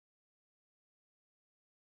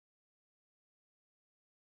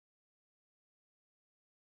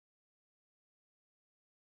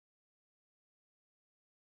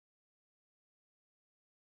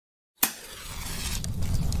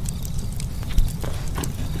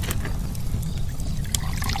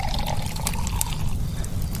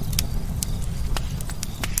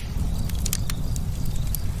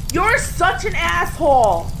such an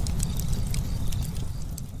asshole.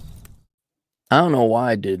 I don't know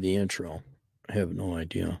why I did the intro. I have no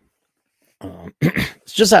idea.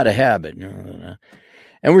 It's just out of habit.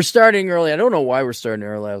 And we're starting early. I don't know why we're starting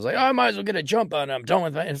early. I was like, I might as well get a jump on it. I'm done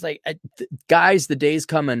with it. It's like, guys, the day's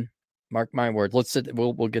coming. Mark my words. Let's sit.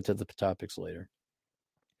 We'll get to the topics later.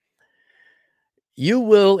 You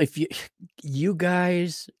will, if you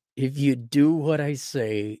guys, if you do what I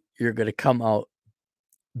say, you're going to come out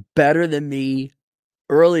better than me,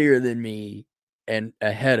 earlier than me, and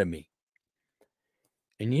ahead of me.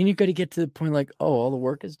 And then you got to get to the point like, oh, all the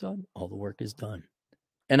work is done. All the work is done.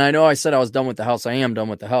 And I know I said I was done with the house. I am done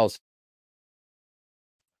with the house.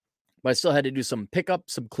 But I still had to do some pickup,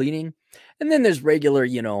 some cleaning. And then there's regular,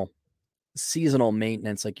 seasonal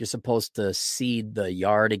maintenance. Like you're supposed to seed the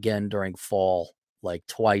yard again during fall, like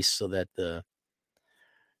twice, so that the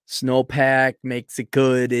snowpack makes it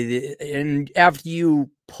good. And after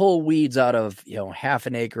you pull weeds out of, half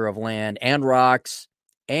an acre of land and rocks,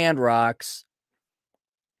 and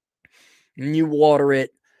you water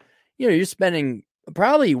it, you're spending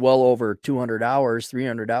probably well over 200 hours,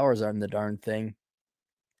 300 hours on the darn thing.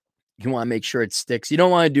 You want to make sure it sticks. You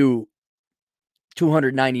don't want to do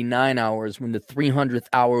 299 hours when the 300th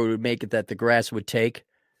hour would make it that the grass would take.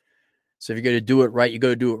 So if you're going to do it right, you got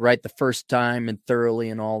to do it right the first time and thoroughly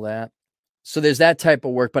and all that. So there's that type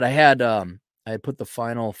of work. But I had put the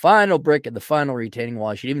final brick in the final retaining wall.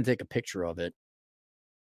 I should even take a picture of it.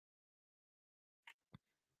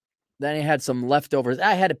 Then I had some leftovers.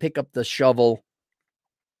 I had to pick up the shovel,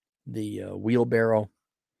 the wheelbarrow,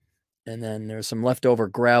 and then there's some leftover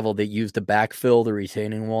gravel that used to backfill the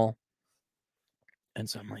retaining wall. And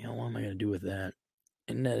so I'm like, what am I going to do with that?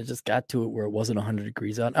 And then it just got to it where it wasn't 100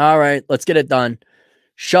 degrees out. All right, let's get it done.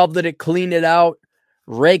 Shoved it, cleaned it out,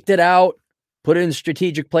 raked it out, put it in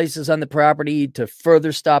strategic places on the property to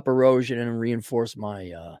further stop erosion and reinforce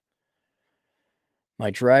my my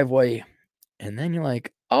driveway. And then you're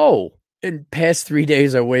like, oh, in past 3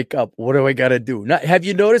 days, I wake up. What do I got to do? Have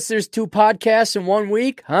you noticed there's 2 podcasts in 1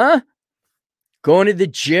 week? Huh? Going to the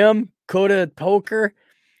gym, go to poker,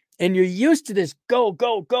 and you're used to this go,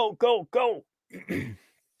 go, go, go, go.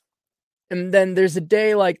 And then there's a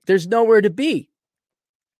day like there's nowhere to be.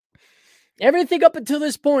 Everything up until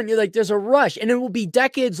this point, you're like, there's a rush, and it will be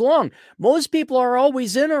decades long. Most people are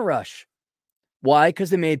always in a rush. Why? Because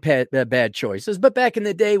they made bad choices. But back in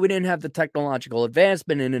the day, we didn't have the technological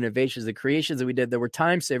advancement and innovations and creations that we did that were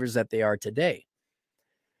time savers that they are today.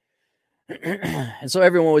 And so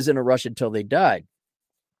everyone was in a rush until they died.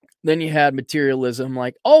 Then you had materialism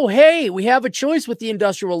like, oh, hey, we have a choice with the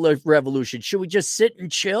Industrial Revolution. Should we just sit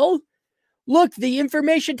and chill? Look, the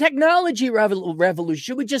information technology revolution.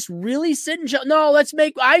 Should we just really sit and chill? No,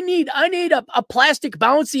 I need a plastic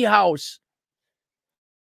bouncy house.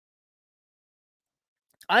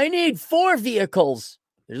 I need 4 vehicles.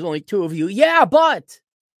 There's only 2 of you. Yeah, but.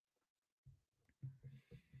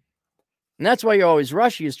 And that's why you're always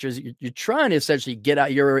rushing. Is because you're trying to essentially get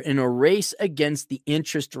out. You're in a race against the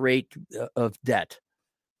interest rate of debt,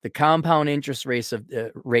 the compound interest rate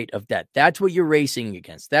of debt. That's what you're racing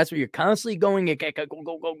against. That's what you're constantly going.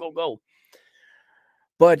 Go.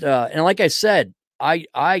 But and like I said,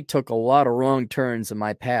 I took a lot of wrong turns in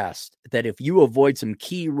my past that if you avoid some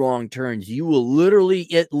key wrong turns, you will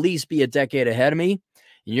literally at least be a decade ahead of me.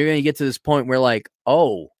 And you're going to get to this point where like,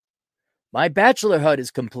 oh, my bachelor HUD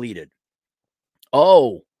is completed.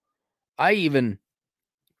 Oh, I even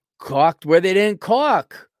caulked where they didn't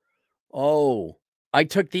caulk. Oh, I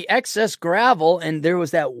took the excess gravel and there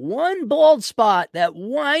was that one bald spot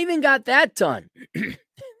I even got that done.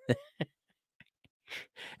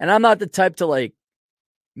 And I'm not the type to like,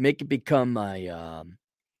 make it become my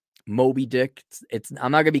Moby Dick.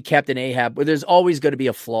 I'm not going to be Captain Ahab, but there's always going to be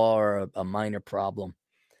a flaw or a minor problem.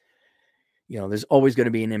 There's always going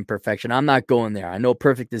to be an imperfection. I'm not going there. I know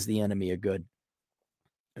perfect is the enemy of good.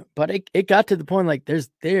 But it got to the point like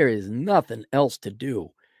there is nothing else to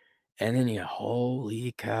do. And then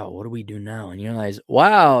holy cow, what do we do now? And you realize,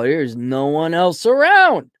 wow, there's no one else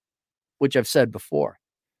around, which I've said before.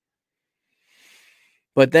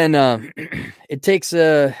 But then it takes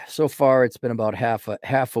so far it's been about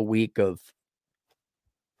half a week of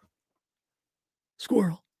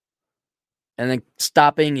squirrel, and then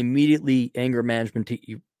stopping immediately anger management.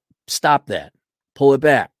 You stop that, pull it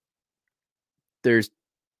back. It's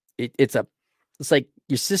like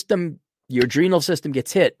your adrenal system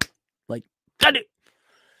gets hit. Like got it,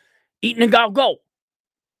 eating and go,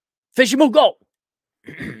 fish and move, go,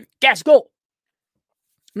 gas, go.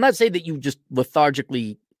 I'm not saying that you just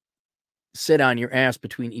lethargically sit on your ass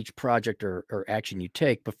between each project or action you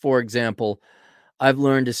take. But for example, I've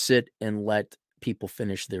learned to sit and let people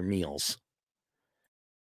finish their meals.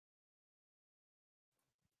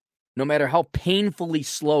 No matter how painfully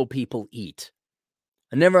slow people eat.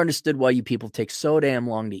 I never understood why you people take so damn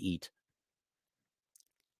long to eat.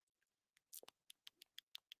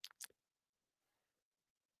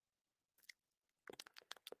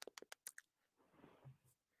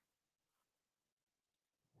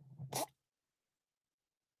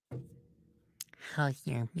 How's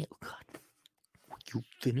your milk? You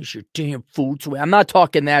finish your damn food. I'm not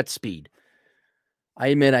talking that speed. I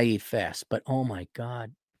admit I eat fast, but oh my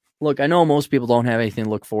God. Look, I know most people don't have anything to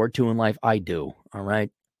look forward to in life. I do. All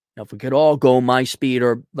right. Now, if we could all go my speed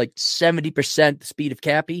or like 70% the speed of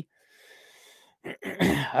Cappy,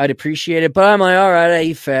 I'd appreciate it. But I'm like, all right, I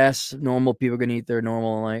eat fast. Normal people are going to eat their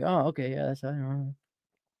normal. I'm like, oh, okay. Yeah, that's fine.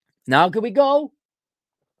 Now can we go?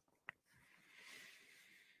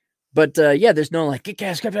 But yeah, there's no like, get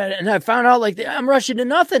gas, and I found out like I'm rushing to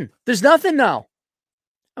nothing. There's nothing now.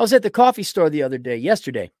 I was at the coffee store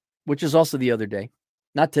yesterday, which is also the other day.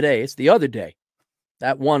 Not today, it's the other day.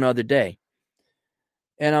 That one other day.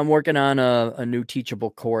 And I'm working on a new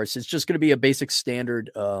teachable course. It's just going to be a basic standard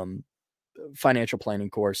financial planning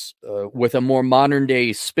course with a more modern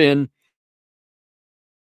day spin.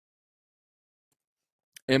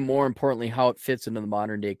 And more importantly, how it fits into the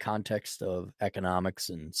modern day context of economics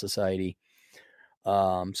and society.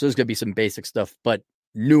 So there's going to be some basic stuff, but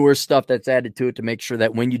newer stuff that's added to it to make sure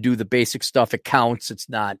that when you do the basic stuff, it counts. It's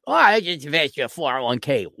not, I just invest your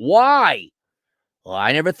 401k. Why? Well,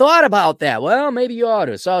 I never thought about that. Well, maybe you ought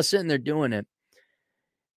to. So I was sitting there doing it.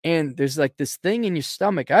 And there's like this thing in your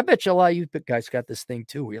stomach. I bet you a lot of you guys got this thing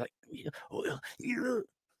too. Where you're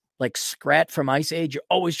like Scrat from Ice Age. You're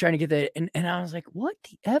always trying to get that. And I was like, what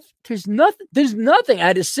the F? There's nothing. I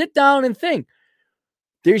had to sit down and think.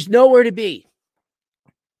 There's nowhere to be.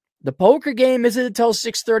 The poker game isn't until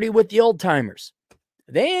 6:30 with the old timers.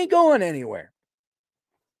 They ain't going anywhere.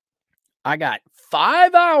 I got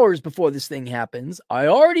 5 hours before this thing happens. I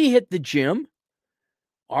already hit the gym.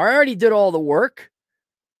 I already did all the work.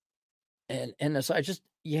 And so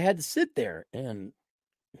you had to sit there and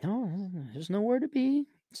no, there's nowhere to be.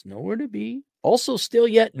 It's nowhere to be. Also still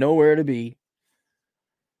yet nowhere to be.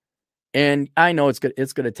 And I know it's going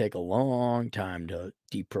to take a long time to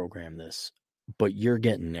deprogram this, but you're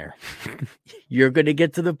getting there. You're going to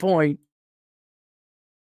get to the point.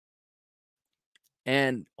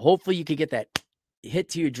 And hopefully you could get that hit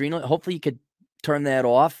to your adrenal. Hopefully you could turn that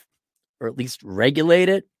off or at least regulate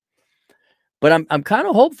it. But I'm kind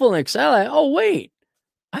of hopeful and excited. Like, oh, wait,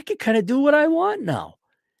 I can kind of do what I want now.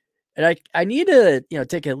 And I need to,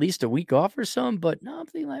 take at least a week off or something. But now I'm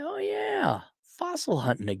thinking like, oh, yeah, fossil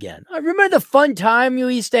hunting again. I remember the fun time you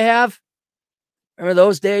used to have. Remember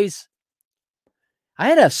those days? I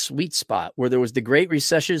had a sweet spot where there was the Great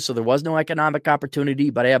Recession, so there was no economic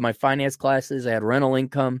opportunity, but I had my finance classes, I had rental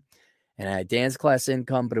income, and I had dance class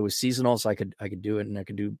income, but it was seasonal, so I could do it, and I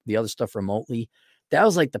could do the other stuff remotely. That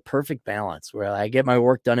was like the perfect balance where I get my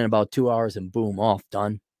work done in about 2 hours and boom, off,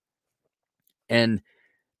 done. And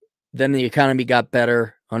then the economy got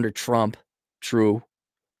better under Trump. True.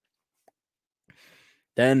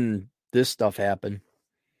 Then this stuff happened.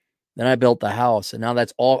 Then I built the house, and now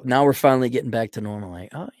that's all. Now we're finally getting back to normal.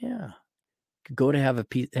 Like, oh yeah, could go to have a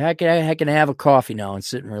piece. I can have a coffee now and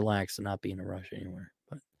sit and relax and not be in a rush anywhere.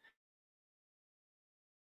 But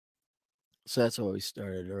so that's why we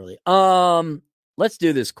started early. Let's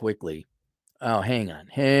do this quickly. Oh, hang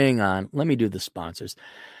on. Let me do the sponsors.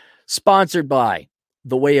 Sponsored by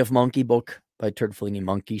The Way of Monkey book by Turd Flinging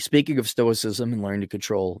Monkey. Speaking of stoicism and learning to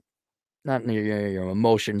control not your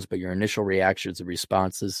emotions, but your initial reactions and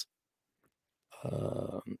responses.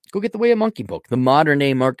 Go get The Way of Monkey book. The modern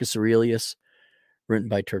day Marcus Aurelius, written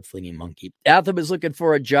by Turd Flinging Monkey. Atham is looking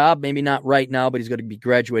for a job, maybe not right now, but he's going to be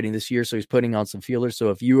graduating this year, so he's putting out some feelers. So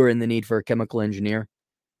if you are in the need for a chemical engineer,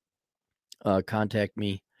 contact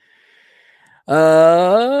me.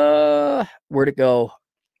 Where'd it go?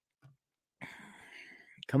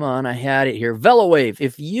 Come on, I had it here. VeloWave.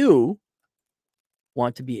 If you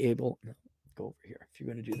want to be able, go over here. If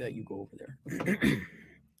you're going to do that, you go over there.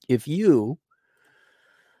 If you,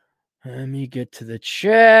 let me get to the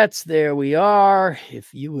chats. There we are.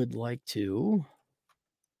 If you would like to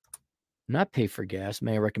not pay for gas,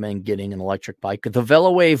 may I recommend getting an electric bike? The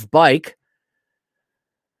VeloWave bike.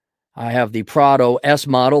 I have the Prado S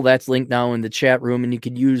model. That's linked now in the chat room, and you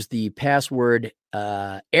can use the password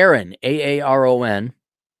Aaron, AARON,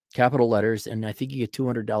 capital letters, and I think you get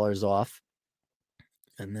 $200 off.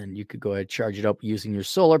 And then you could go ahead and charge it up using your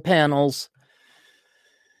solar panels.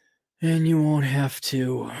 And you won't have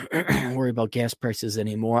to worry about gas prices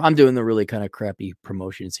anymore. I'm doing the really kind of crappy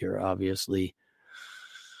promotions here, obviously.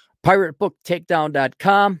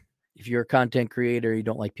 PirateBookTakedown.com. If you're a content creator, you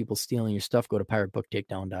don't like people stealing your stuff, go to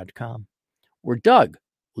PirateBookTakedown.com. Where Doug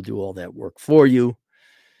will do all that work for you.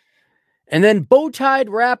 And then Bowtied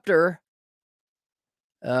Raptor,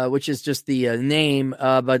 which is just the name,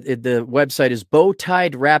 but the website is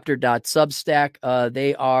bowtiedraptor.substack.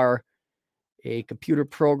 They are a computer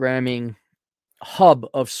programming hub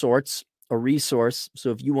of sorts, a resource.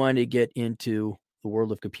 So if you want to get into the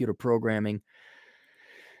world of computer programming,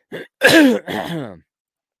 they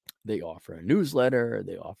offer a newsletter,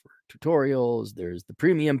 they offer tutorials. There's the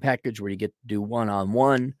premium package where you get to do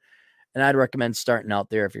one-on-one. And I'd recommend starting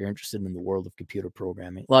out there if you're interested in the world of computer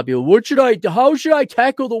programming. A lot of people, how should I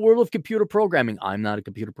tackle the world of computer programming? I'm not a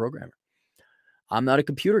computer programmer. I'm not a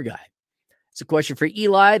computer guy. It's a question for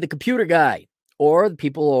Eli, the computer guy, or the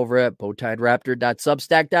people over at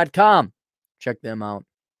bowtiedraptor.substack.com. Check them out.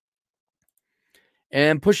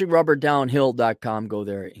 And pushingrubberdownhill.com. Go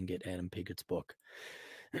there and get Adam Pigot's book.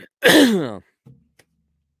 Here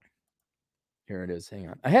it is. Hang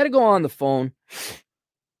on. I had to go on the phone.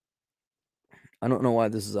 I don't know why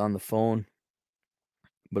this is on the phone,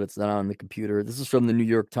 but it's not on the computer. This is from the New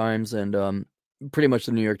York Times, and pretty much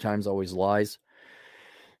the New York Times always lies.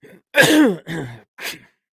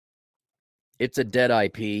 It's a dead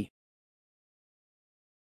IP.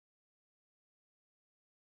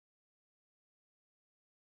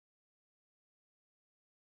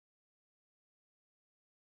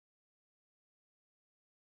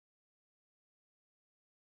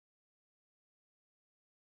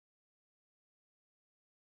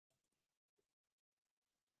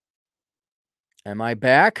 Am I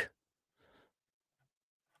back?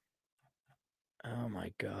 Oh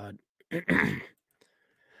my God.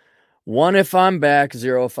 1 if I'm back,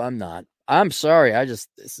 0 if I'm not. I'm sorry. I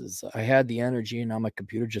had the energy and now my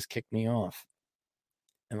computer just kicked me off.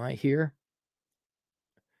 Am I here?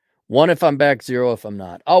 1 if I'm back, 0 if I'm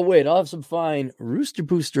not. Oh, wait. I'll have some fine Rooster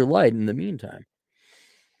Booster Light in the meantime.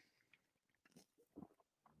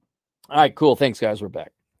 All right, cool. Thanks, guys. We're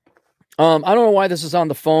back. I don't know why this is on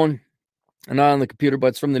the phone and not on the computer, but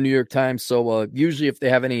it's from the New York Times. So usually if they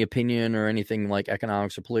have any opinion or anything like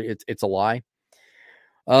economics or politics, it's a lie.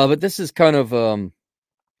 But this is kind of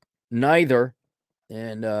neither.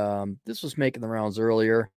 And this was making the rounds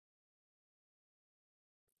earlier.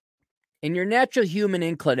 And your natural human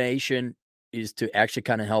inclination is to actually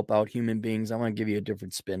kind of help out human beings. I want to give you a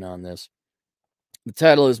different spin on this. The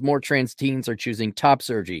title is More Trans Teens Are Choosing Top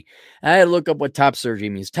Surgery. And I had to look up what top surgery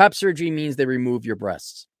means. Top surgery means they remove your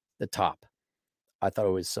breasts, the top. I thought it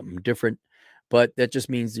was something different, but that just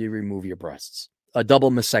means you remove your breasts. A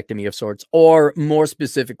double mastectomy of sorts, or more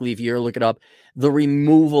specifically, if you look it up, the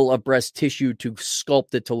removal of breast tissue to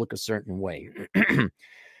sculpt it to look a certain way.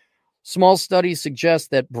 Small studies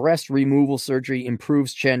suggest that breast removal surgery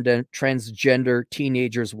improves transgender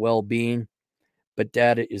teenagers' well-being, but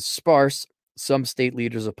data is sparse. Some state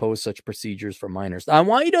leaders oppose such procedures for minors. I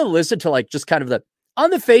want you to listen to like just kind of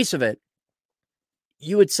on the face of it,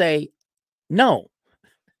 you would say no.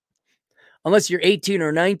 Unless you're 18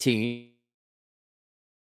 or 19,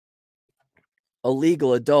 a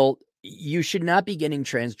legal adult, you should not be getting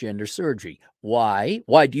transgender surgery. Why?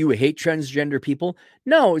 Why do you hate transgender people?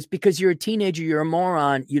 No, it's because you're a teenager, you're a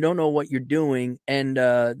moron, you don't know what you're doing, and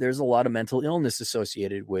there's a lot of mental illness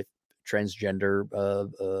associated with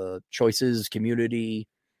transgender choices, community,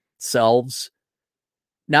 selves.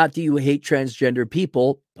 Not do you hate transgender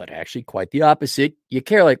people, but actually quite the opposite. You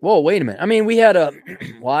care like, whoa, wait a minute. I mean,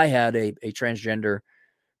 I had a transgender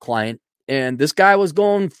client, and this guy was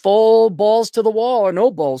going full balls to the wall or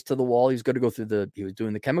no balls to the wall. He was going to go through he was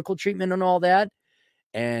doing the chemical treatment and all that,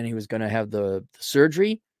 and he was going to have the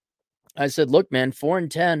surgery. I said, look, man, 4 in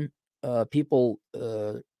 10 people,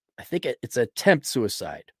 I think it's attempt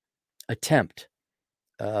suicide. And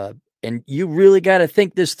you really got to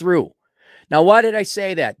think this through. Now, why did I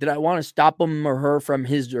say that? Did I want to stop him or her from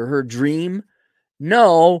his or her dream?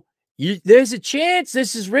 No, there's a chance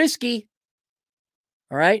this is risky.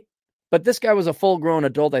 All right. But this guy was a full-grown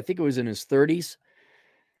adult. I think it was in his 30s.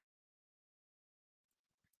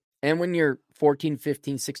 And when you're 14,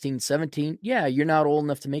 15, 16, 17, yeah, you're not old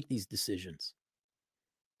enough to make these decisions.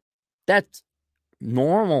 That's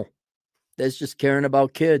normal. That's just caring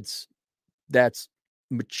about kids. That's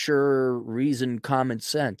mature, reasoned, common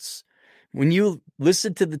sense. When you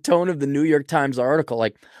listen to the tone of the New York Times article,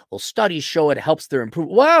 like, well, studies show it helps their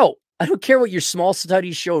improvement. Wow. I don't care what your small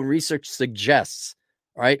studies show and research suggests.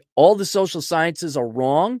 All right. All the social sciences are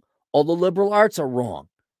wrong. All the liberal arts are wrong.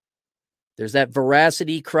 There's that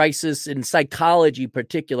veracity crisis in psychology,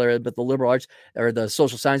 particular, but the liberal arts or the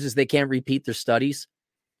social sciences, they can't repeat their studies.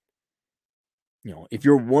 If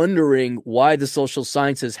you're wondering why the social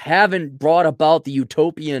sciences haven't brought about the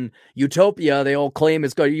utopia they all claim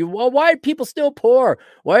is going, well, why are people still poor?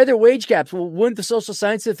 Why are there wage gaps? Well, wouldn't the social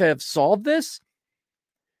sciences have solved this?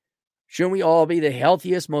 Shouldn't we all be the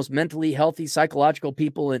healthiest, most mentally healthy, psychological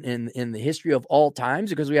people in the history of all times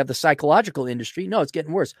because we have the psychological industry? No, it's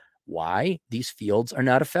getting worse. Why? These fields are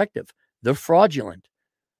not effective. They're fraudulent.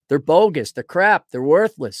 They're bogus. They're crap. They're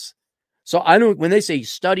worthless. So when they say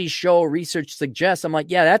studies show, research suggests, I'm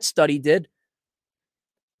like, yeah, that study did.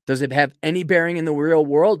 Does it have any bearing in the real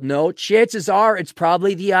world? No. Chances are it's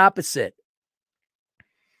probably the opposite.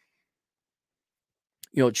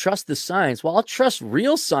 Trust the science. Well, I'll trust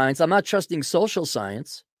real science. I'm not trusting social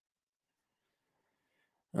science.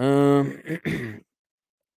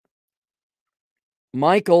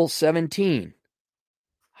 Michael, 17.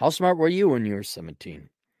 How smart were you when you were 17?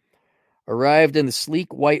 Arrived in the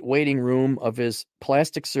sleek white waiting room of his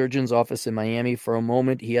plastic surgeon's office in Miami for a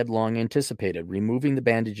moment he had long anticipated, removing the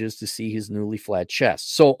bandages to see his newly flat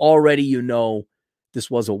chest. So already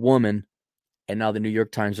this was a woman, and now the New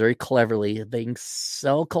York Times very cleverly, being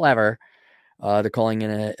so clever, they're calling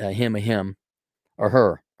it a him, or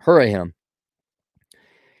her a him.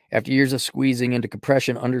 After years of squeezing into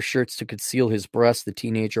compression undershirts to conceal his breasts, the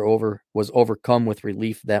teenager was overcome with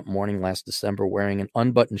relief that morning last December. Wearing an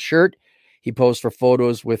unbuttoned shirt, he posed for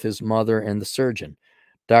photos with his mother and the surgeon.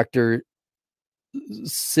 Dr.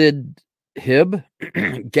 Sid Hib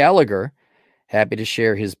Gallagher, happy to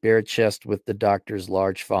share his bare chest with the doctor's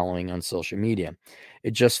large following on social media.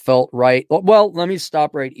 It just felt right. Well, let me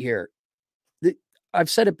stop right here. I've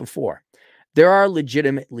said it before. There are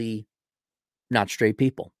legitimately not straight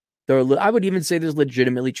people. I would even say there's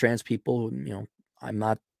legitimately trans people. I'm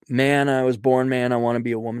not man. I was born man. I want to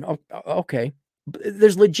be a woman. Oh, okay.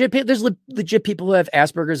 There's legit people who have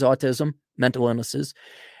Asperger's, autism, mental illnesses.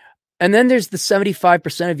 And then there's the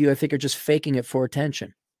 75% of you I think are just faking it for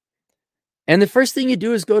attention. And the first thing you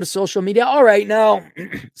do is go to social media. All right, now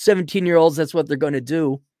 17-year-olds, that's what they're going to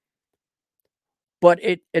do. But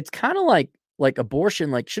it's kind of like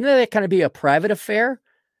abortion. Like, shouldn't that kind of be a private affair?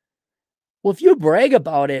 Well, if you brag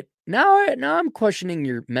about it, now I'm questioning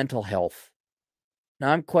your mental health.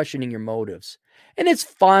 Now I'm questioning your motives. And it's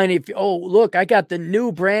fine if, look, I got the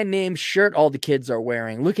new brand name shirt all the kids are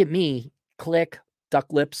wearing. Look at me. Click,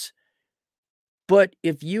 duck lips. But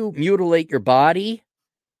if you mutilate your body,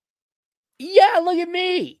 yeah, look at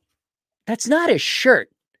me. That's not a shirt.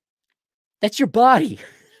 That's your body.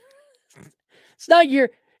 It's not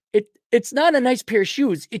it's not a nice pair of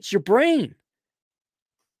shoes. It's your brain.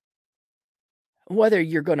 Whether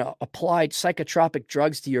you're going to apply psychotropic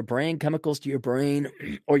drugs to your brain, chemicals to your brain,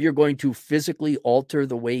 or you're going to physically alter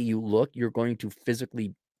the way you look, you're going to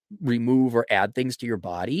physically remove or add things to your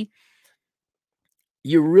body,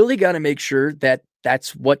 you really got to make sure that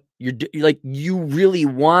that's what you're doing. Like, you really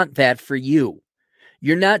want that for you.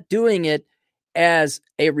 You're not doing it as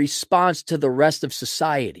a response to the rest of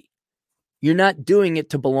society. You're not doing it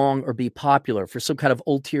to belong or be popular for some kind of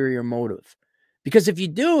ulterior motive. Because if you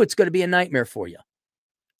do, it's going to be a nightmare for you.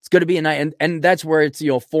 It's going to be a night. And that's where it's,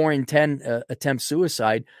 4 in 10 attempt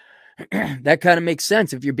suicide. That kind of makes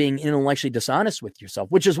sense if you're being intellectually dishonest with yourself,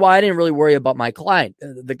 which is why I didn't really worry about my client.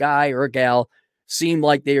 The guy or a gal seemed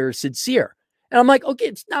like they were sincere. And I'm like, okay,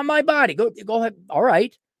 it's not my body. Go ahead. All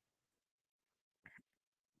right.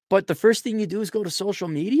 But the first thing you do is go to social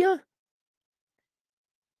media?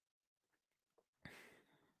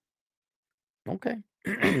 Okay.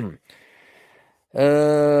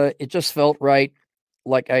 It just felt right,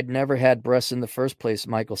 like I'd never had breasts in the first place,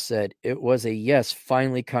 Michael said. It was a yes,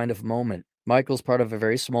 finally kind of moment. Michael's part of a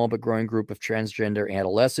very small but growing group of transgender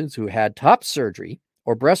adolescents who had top surgery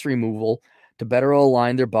or breast removal to better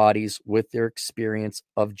align their bodies with their experience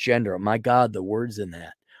of gender. My God, the words in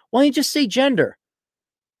that. Why don't you just say gender?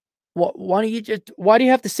 Why do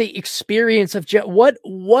you have to say experience of gender?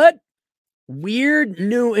 What weird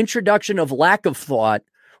new introduction of lack of thought?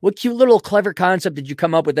 What cute little clever concept did you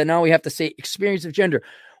come up with that now we have to say experience of gender?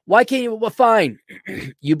 Why can't you? Well, fine.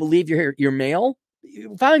 You believe you're male?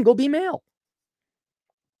 Fine, go be male.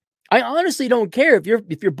 I honestly don't care. If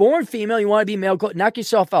you're born female, you want to be male, go knock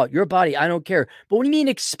yourself out. Your body, I don't care. But what do you mean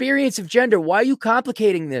experience of gender? Why are you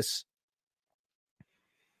complicating this?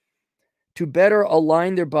 To better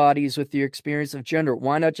align their bodies with the experience of gender.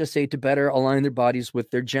 Why not just say to better align their bodies with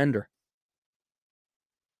their gender?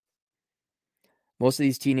 Most of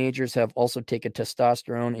these teenagers have also taken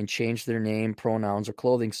testosterone and changed their name, pronouns, or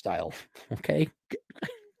clothing style. Okay.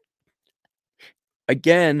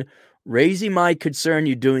 Again, Raising my concern,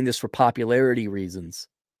 you're doing this for popularity reasons.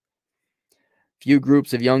 Few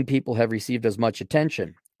groups of young people have received as much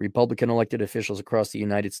attention. Republican elected officials across the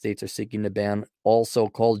United States are seeking to ban all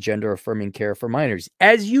so-called gender-affirming care for minors,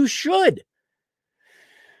 as you should.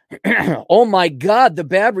 Oh my God, the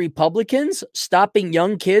bad Republicans stopping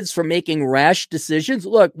young kids from making rash decisions.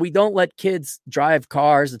 Look, we don't let kids drive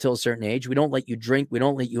cars until a certain age. We don't let you drink. We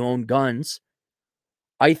don't let you own guns.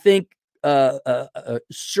 I think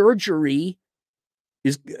surgery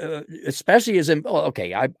is, especially as in,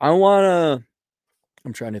 okay, I want to,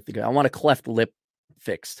 I'm trying to think, I want a cleft lip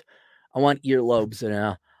fixed. I want earlobes,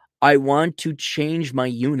 and I want to change my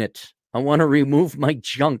unit. I want to remove my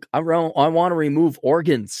junk. I want to remove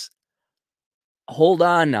organs. Hold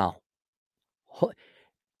on now.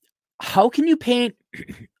 How can you paint?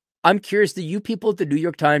 I'm curious, do you people at the New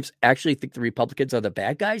York Times actually think the Republicans are the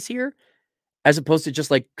bad guys here, as opposed to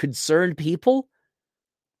just like concerned people?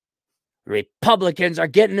 Republicans are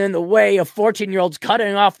getting in the way of 14-year-olds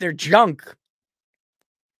cutting off their junk.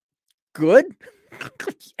 Good.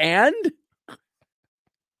 And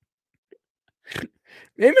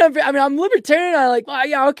maybe I'm libertarian. I like, well,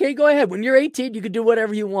 yeah, okay, go ahead. When you're 18, you can do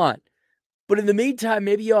whatever you want. But in the meantime,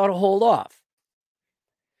 maybe you ought to hold off.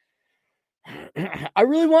 I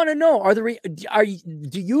really want to know: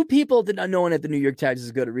 do you people that no one at the New York Times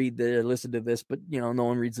is going to listen to this? But no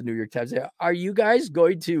one reads the New York Times. Are you guys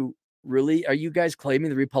going to really? Are you guys claiming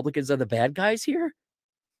the Republicans are the bad guys here?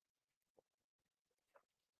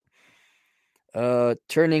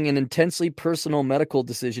 Turning an intensely personal medical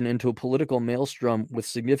decision into a political maelstrom with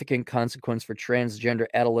significant consequence for transgender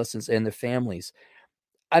adolescents and their families.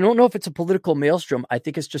 I don't know if it's a political maelstrom. I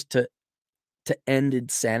think it's just to end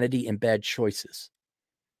insanity and bad choices.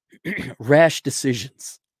 Rash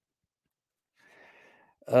decisions.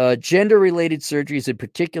 Gender-related surgeries in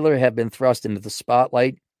particular have been thrust into the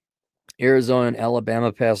spotlight. Arizona and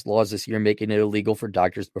Alabama passed laws this year making it illegal for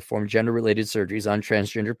doctors to perform gender-related surgeries on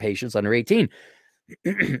transgender patients under 18.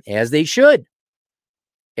 As they should.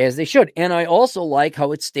 And I also like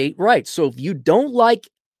how it's state rights. So if you don't like,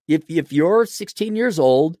 if you're 16 years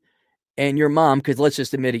old and your mom, because let's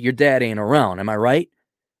just admit it, your dad ain't around, am I right?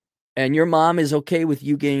 And your mom is okay with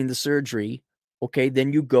you getting the surgery, okay,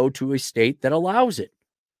 then you go to a state that allows it.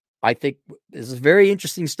 I think this is a very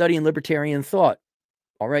interesting study in libertarian thought.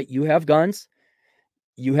 All right, you have guns,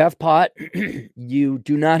 you have pot, you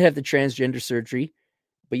do not have the transgender surgery,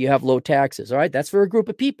 but you have low taxes. All right, that's for a group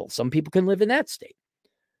of people. Some people can live in that state.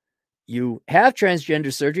 You have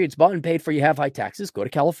transgender surgery, it's bought and paid for, you have high taxes, go to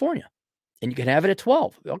California. And you can have it at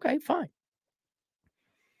 12. Okay, fine.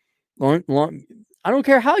 I don't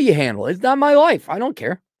care how you handle it. It's not my life. I don't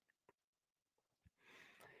care.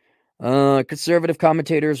 Conservative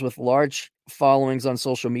commentators with large followings on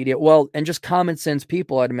social media, well, and just common sense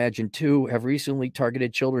people, I'd imagine too, have recently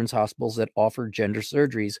targeted children's hospitals that offer gender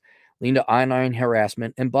surgeries, leading to online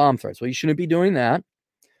harassment and bomb threats. Well, you shouldn't be doing that.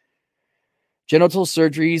 Genital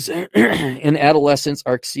surgeries in adolescents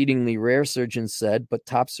are exceedingly rare, surgeons said, but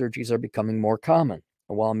top surgeries are becoming more common.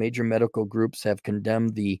 While major medical groups have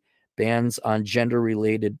condemned the bans on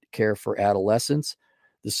gender-related care for adolescents,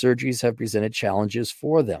 the surgeries have presented challenges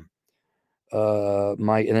for them. And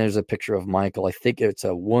there's a picture of Michael. I think it's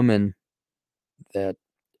a woman that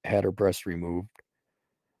had her breast removed.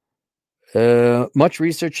 Much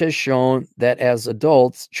research has shown that as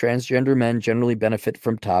adults, transgender men generally benefit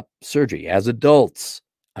from top surgery. As adults,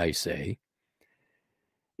 I say.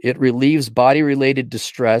 It relieves body-related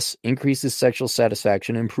distress, increases sexual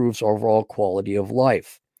satisfaction, improves overall quality of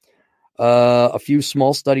life. A few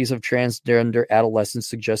small studies of transgender adolescents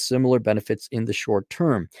suggest similar benefits in the short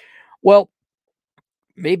term. Well,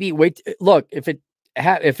 maybe wait. Look, if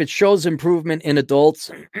it shows improvement in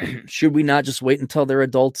adults, should we not just wait until they're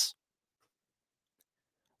adults?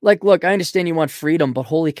 Like, look, I understand you want freedom, but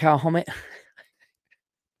holy cow, how many?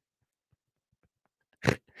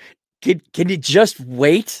 Can you just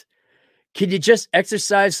wait? Can you just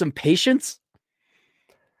exercise some patience?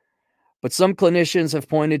 But some clinicians have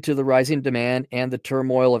pointed to the rising demand and the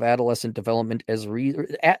turmoil of adolescent development as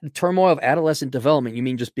turmoil of adolescent development. You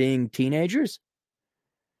mean just being teenagers?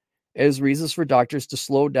 As reasons for doctors to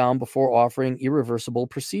slow down before offering irreversible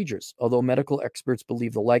procedures. Although medical experts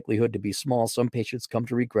believe the likelihood to be small, some patients come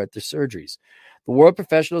to regret their surgeries. The World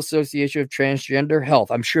Professional Association of Transgender Health,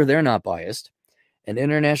 I'm sure they're not biased, an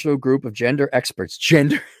international group of gender experts.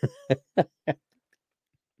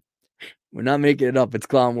 We're not making it up. It's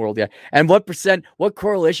Clown World, yeah. And what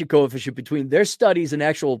correlation coefficient between their studies and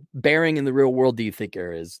actual bearing in the real world do you think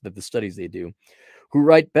there is, that the studies they do? Who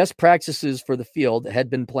write best practices for the field, had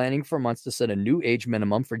been planning for months to set a new age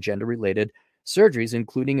minimum for gender-related surgeries,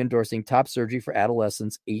 including endorsing top surgery for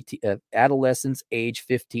adolescents age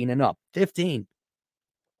 15 and up. 15.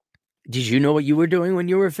 Did you know what you were doing when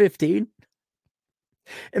you were 15?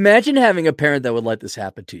 Imagine having a parent that would let this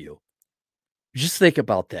happen to you. Just think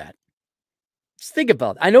about that. Just think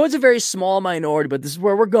about it. I know it's a very small minority, but this is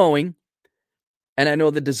where we're going. And I know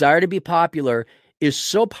the desire to be popular is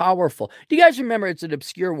so powerful. Do you guys remember? It's an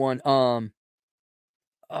obscure one.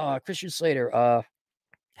 Christian Slater,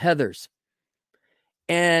 Heathers.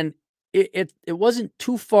 And it wasn't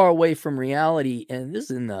too far away from reality. And this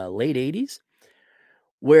is in the late 80s,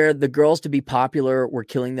 where the girls to be popular were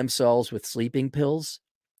killing themselves with sleeping pills.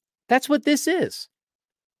 That's what this is.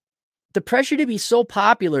 The pressure to be so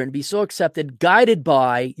popular and be so accepted, guided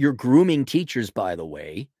by your grooming teachers, by the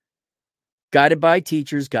way, guided by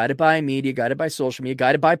teachers, guided by media, guided by social media,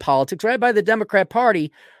 guided by politics, guided by the Democrat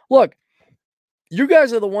Party. Look, you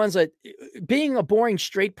guys are the ones that being a boring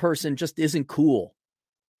straight person just isn't cool.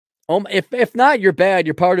 If not, you're bad.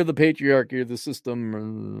 You're part of the patriarchy of the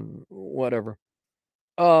system, or whatever.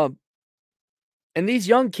 And these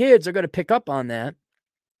young kids are going to pick up on that.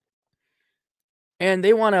 And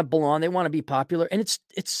they want to belong. They want to be popular. And it's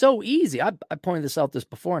so easy. I pointed this out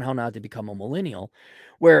before on how not to become a millennial,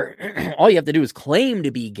 where all you have to do is claim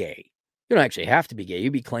to be gay. You don't actually have to be gay.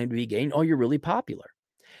 You be claimed to be gay. And, you're really popular.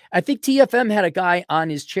 I think TFM had a guy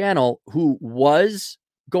on his channel who was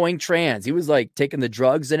going trans. He was like taking the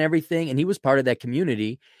drugs and everything. And he was part of that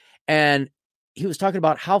community. And he was talking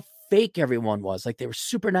about how fake everyone was. Like they were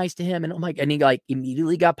super nice to him. And and he like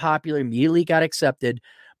immediately got popular, immediately got accepted.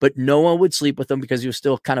 But no one would sleep with him because he was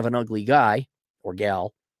still kind of an ugly guy or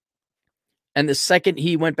gal. And the second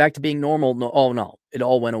he went back to being normal, no, it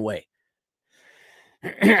all went away.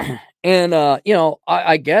 And,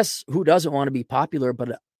 I guess who doesn't want to be popular,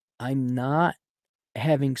 but I'm not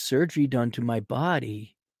having surgery done to my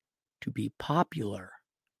body to be popular,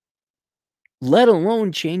 let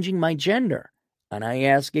alone changing my gender. And I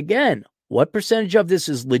ask again, what percentage of this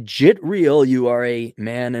is legit real? You are a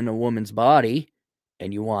man in a woman's body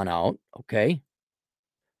and you want out, okay?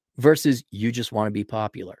 Versus you just want to be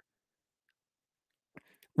popular.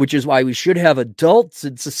 Which is why we should have adults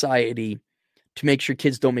in society to make sure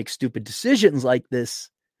kids don't make stupid decisions like this.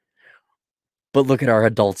 But look at our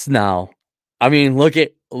adults now. I mean, look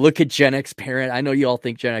at Gen X parent. I know you all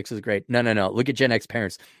think Gen X is great. No. Look at Gen X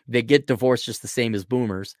parents. They get divorced just the same as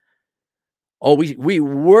boomers. Oh, we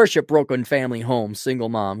worship broken family homes, single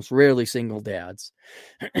moms, rarely single dads.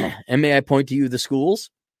 And may I point to you the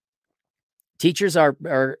schools? Teachers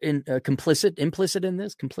are implicit in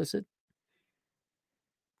this, complicit.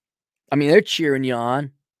 I mean, they're cheering you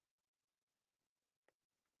on.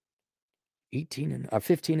 15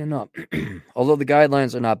 and up. Although the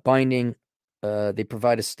guidelines are not binding, they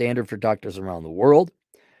provide a standard for doctors around the world.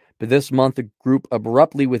 But this month, the group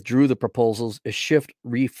abruptly withdrew the proposals, a shift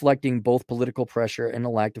reflecting both political pressure and a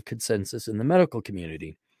lack of consensus in the medical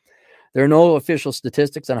community. There are no official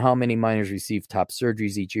statistics on how many minors receive top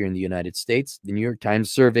surgeries each year in the United States. The New York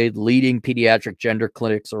Times surveyed leading pediatric gender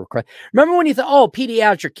clinics. Remember when you thought,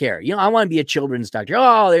 pediatric care? I want to be a children's doctor.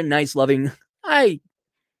 Oh, they're nice, loving. I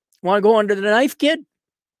want to go under the knife, kid?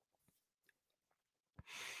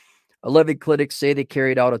 11 clinics say they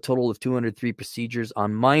carried out a total of 203 procedures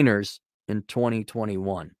on minors in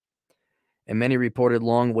 2021. And many reported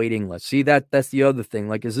long waiting lists. See, that's the other thing.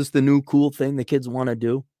 Like, is this the new cool thing the kids want to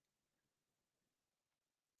do?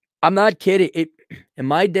 I'm not kidding. In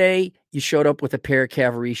my day, you showed up with a pair of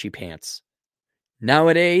Cavaricci pants.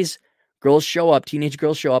 Nowadays, teenage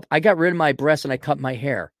girls show up. I got rid of my breasts and I cut my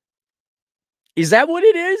hair. Is that what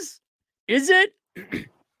it is? Is it?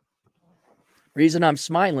 Reason I'm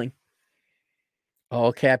smiling.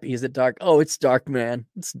 Oh, Cappy, is it dark? Oh, it's dark, man.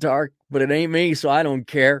 It's dark, but it ain't me, so I don't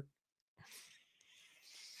care.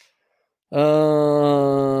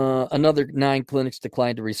 Another 9 clinics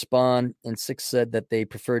declined to respond, and 6 said that they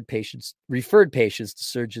referred patients to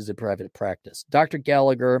surgeons in private practice. Dr.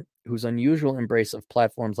 Gallagher, whose unusual embrace of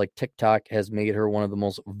platforms like TikTok has made her one of the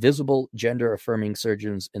most visible gender-affirming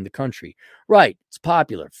surgeons in the country. Right, it's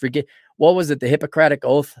popular. Forget, what was it, the Hippocratic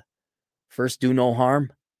Oath? First, do no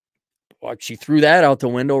harm. Well, she threw that out the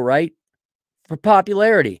window, right? For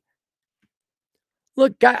popularity.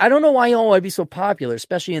 Look, guy, I don't know why you all want to be so popular,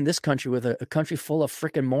 especially in this country with a country full of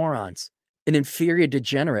freaking morons, an inferior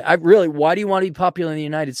degenerate. Why do you want to be popular in the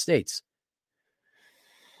United States?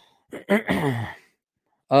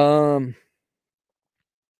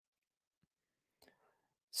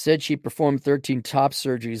 Said she performed 13 top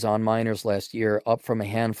surgeries on minors last year, up from a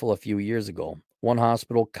handful a few years ago. One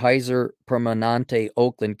hospital, Kaiser Permanente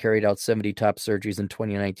Oakland, carried out 70 top surgeries in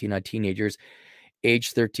 2019 on teenagers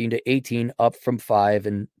age 13 to 18, up from 5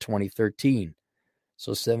 in 2013.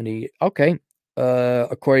 So 70. Okay.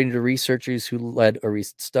 According to researchers who led a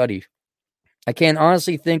recent study. I can't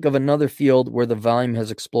honestly think of another field where the volume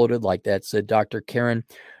has exploded like that, said Dr. Karen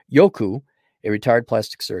Yoku, a retired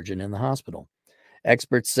plastic surgeon in the hospital.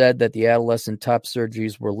 Experts said that the adolescent top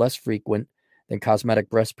surgeries were less frequent than cosmetic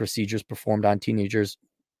breast procedures performed on teenagers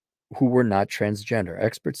who were not transgender.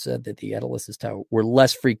 Experts said that the adolescents were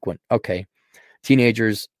less frequent. Okay.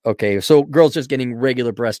 Teenagers. Okay. So girls just getting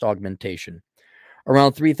regular breast augmentation.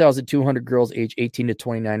 Around 3,200 girls aged 18 to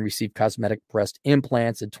 29 received cosmetic breast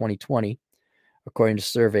implants in 2020, according to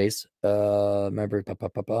surveys. And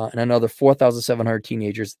another 4,700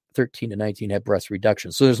 teenagers 13 to 19 had breast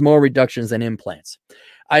reductions. So there's more reductions than implants.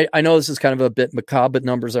 I know this is kind of a bit macabre, but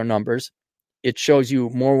numbers are numbers. It shows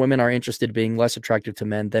you more women are interested in being less attractive to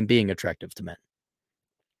men than being attractive to men.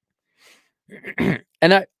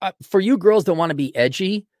 And for you girls that want to be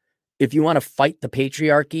edgy, if you want to fight the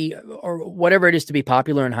patriarchy or whatever it is to be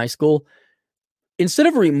popular in high school, instead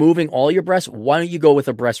of removing all your breasts, why don't you go with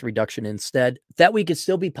a breast reduction instead? That way you could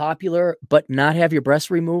still be popular, but not have your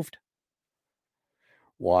breasts removed.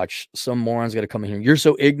 Watch, some moron's got to come in here. You're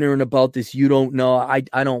so ignorant about this. You don't know. I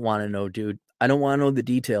don't want to know, dude. I don't want to know the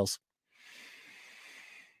details.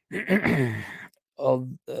 Of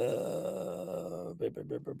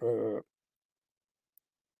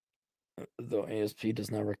though ASP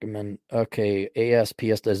does not recommend. Okay,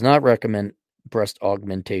 ASPS does not recommend breast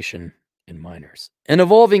augmentation in minors. An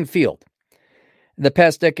evolving field. In the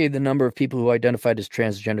past decade, the number of people who identified as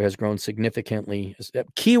transgender has grown significantly.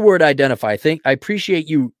 Keyword identify. I appreciate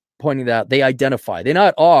you pointing that out. They identify. They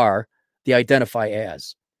not are. They identify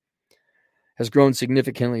as. Has grown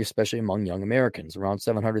significantly, especially among young Americans. Around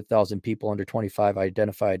 700,000 people under 25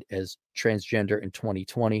 identified as transgender in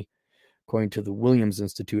 2020, according to the Williams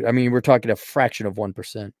Institute. I mean, we're talking a fraction of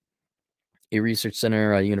 1%. A research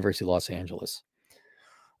center at University of Los Angeles.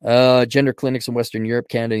 Gender clinics in Western Europe,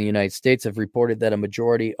 Canada, and the United States have reported that a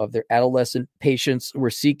majority of their adolescent patients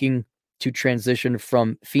were seeking to transition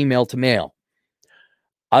from female to male.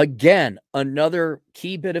 Again, another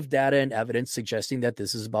key bit of data and evidence suggesting that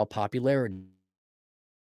this is about popularity.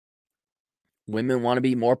 Women want to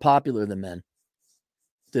be more popular than men.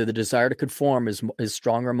 The desire to conform is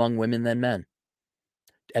stronger among women than men.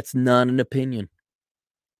 That's not an opinion.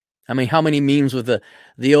 I mean, how many memes with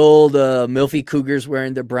the old milfy cougars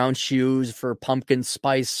wearing their brown shoes for pumpkin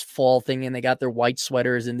spice fall thing, and they got their white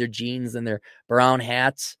sweaters and their jeans and their brown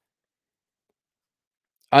hats.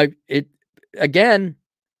 It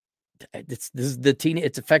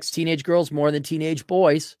affects teenage girls more than teenage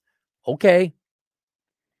boys. Okay.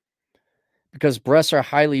 Because breasts are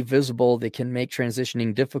highly visible, they can make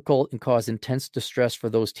transitioning difficult and cause intense distress for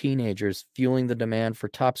those teenagers, fueling the demand for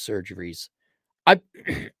top surgeries.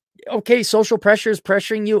 Okay, social pressure is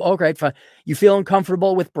pressuring you. Okay, fine. You feel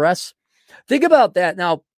uncomfortable with breasts? Think about that.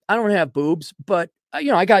 Now, I don't have boobs, but,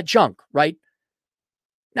 I got junk, right?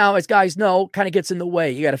 Now, as guys know, kind of gets in the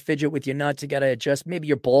way. You got to fidget with your nuts. You got to adjust. Maybe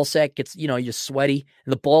your ball sack gets, you're sweaty.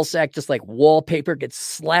 And the ball sack, just like wallpaper, gets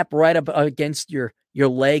slapped right up against your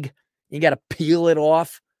leg. You got to peel it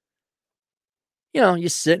off. You're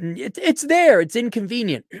sitting. It's there. It's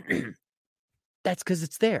inconvenient. That's because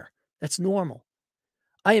it's there. That's normal.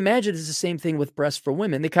 I imagine it's the same thing with breasts for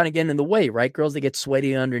women. They kind of get in the way, right? Girls, they get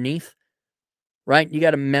sweaty underneath, right? You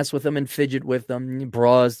got to mess with them and fidget with them.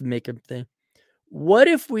 Bras make a thing. What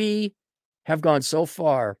if we have gone so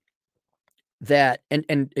far that,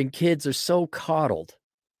 and kids are so coddled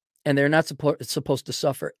and they're not supposed to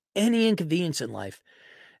suffer any inconvenience in life,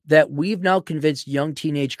 that we've now convinced young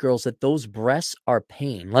teenage girls that those breasts are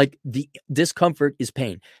pain. Like the discomfort is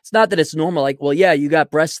pain. It's not that it's normal. Like, well, yeah, you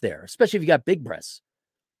got breasts there, especially if you got big breasts.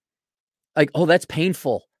 Like, oh, that's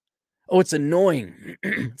painful. Oh, it's annoying.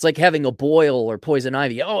 It's like having a boil or poison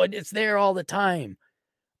ivy. Oh, it's there all the time.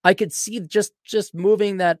 I could see just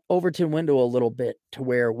moving that Overton window a little bit to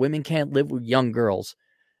where women can't live with young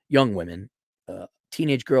women,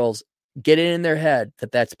 teenage girls, get it in their head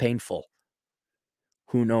that that's painful.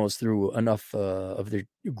 Who knows, through enough of their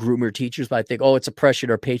groomer teachers might think, oh, it's oppression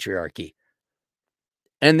or patriarchy.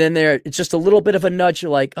 And then it's just a little bit of a nudge.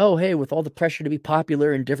 You're like, oh, hey, with all the pressure to be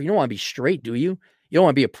popular and different, you don't want to be straight, do you? You don't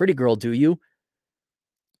want to be a pretty girl, do you?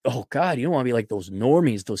 Oh, God, you don't want to be like those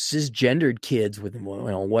normies, those cisgendered kids with,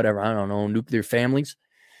 whatever, I don't know, nuclear families.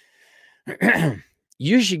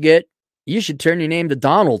 You should turn your name to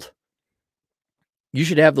Donald. You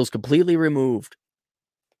should have those completely removed.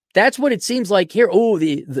 That's what it seems like here. Oh,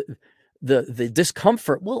 the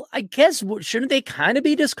discomfort. Well, I guess, shouldn't they kind of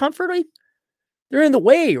be discomforting? They're in the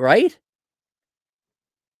way, right?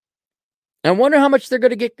 I wonder how much they're going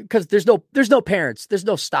to get, because there's no parents, there's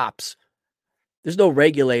no stops, there's no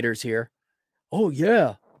regulators here. Oh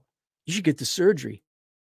yeah, you should get the surgery.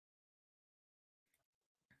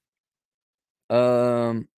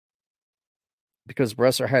 Because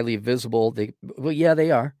breasts are highly visible. They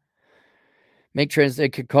are. They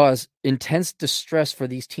could cause intense distress for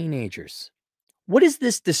these teenagers. What is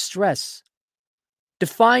this distress?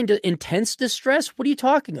 Define intense distress? What are you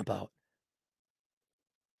talking about?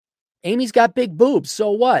 Amy's got big boobs.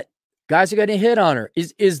 So what? Guys are going to hit on her.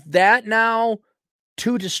 Is that now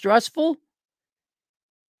too distressful?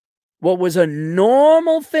 What was a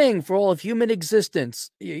normal thing for all of human existence,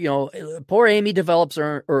 poor Amy develops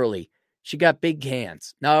early. She got big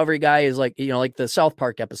hands. Now every guy is like the South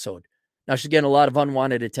Park episode. Now she's getting a lot of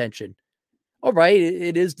unwanted attention. All right,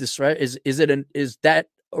 it is distress. Is that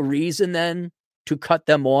a reason then to cut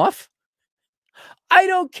them off? I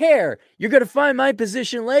don't care. You're going to find my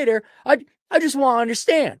position later. I just want to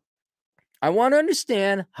understand. I want to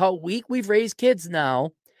understand how weak we've raised kids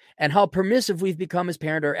now and how permissive we've become as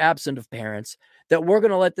parent or absent of parents that we're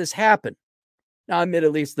going to let this happen. Now,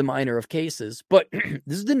 admittedly, it's the minor of cases, but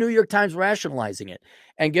this is the New York Times rationalizing it.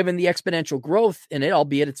 And given the exponential growth in it,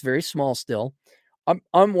 albeit it's very small still,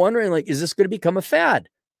 I'm wondering, is this going to become a fad?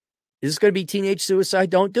 Is this going to be teenage suicide?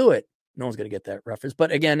 Don't do it. No one's going to get that reference.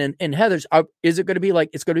 But again, in Heather's, is it going to be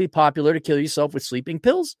it's going to be popular to kill yourself with sleeping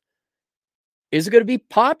pills? Is it going to be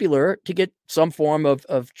popular to get some form of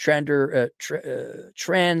transgender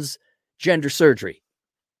surgery?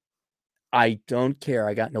 I don't care.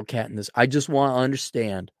 I got no cat in this. I just want to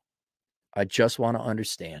understand.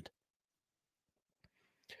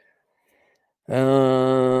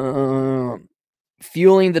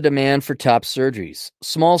 Fueling the demand for top surgeries.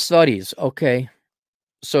 Small studies. Okay.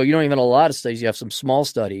 So you don't even have a lot of studies. You have some small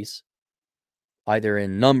studies, either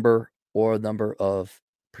in number or number of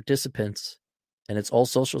participants. And it's all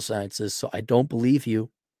social sciences. So I don't believe you.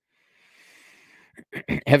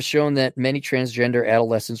 Have shown that many transgender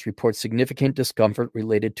adolescents report significant discomfort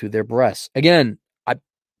related to their breasts. Again,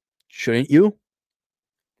 shouldn't you?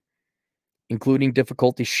 Including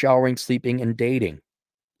difficulty showering, sleeping, and dating.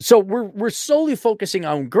 So we're solely focusing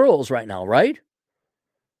on girls right now, right?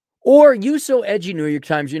 Or you so edgy, New York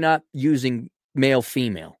Times, you're not using male,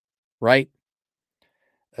 female, right?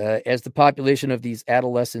 As the population of these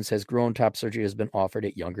adolescents has grown, top surgery has been offered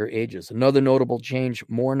at younger ages. Another notable change,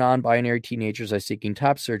 more non-binary teenagers are seeking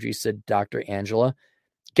top surgery, said Dr. Angela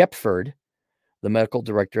Gepford, the medical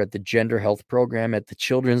director at the Gender Health Program at the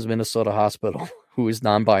Children's Minnesota Hospital, who is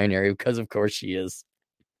non-binary, because of course she is.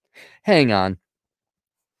 Hang on.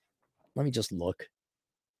 Let me just look.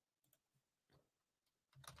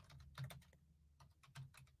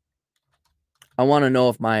 I want to know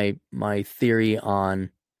if my theory on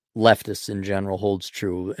leftists in general holds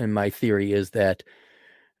true. And my theory is that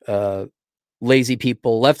lazy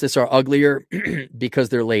people, leftists are uglier because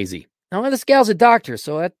they're lazy. Now, this gal's a doctor,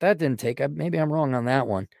 so that didn't take. Maybe I'm wrong on that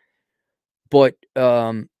one. But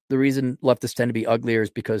the reason leftists tend to be uglier is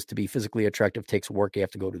because to be physically attractive takes work. You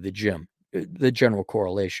have to go to the gym. The general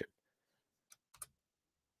correlation.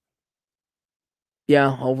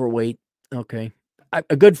 Yeah, overweight. Okay.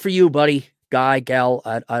 Good for you, buddy. Guy, gal,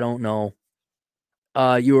 I don't know.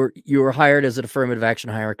 You were hired as an affirmative action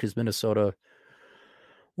hire because Minnesota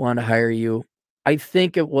wanted to hire you. I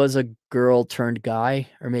think it was a girl turned guy,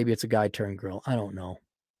 or maybe it's a guy turned girl. I don't know.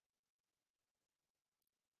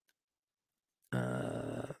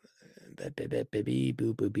 Baby,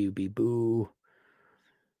 boo, boo, boo, boo, boo.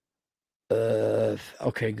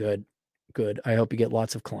 Okay, good. I hope you get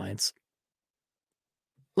lots of clients.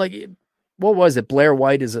 What was it? Blair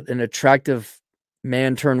White is an attractive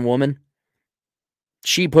man turned woman.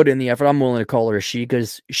 She put in the effort. I'm willing to call her a she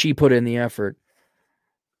because she put in the effort.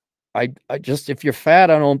 I just, if you're fat,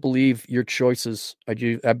 I don't believe your choices. I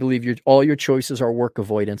believe all your choices are work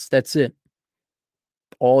avoidance. That's it.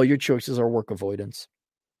 All your choices are work avoidance.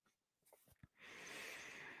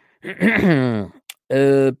 The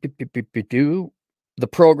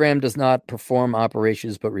program does not perform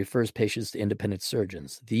operations, but refers patients to independent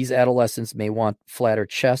surgeons. These adolescents may want flatter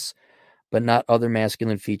chests, but not other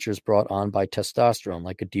masculine features brought on by testosterone,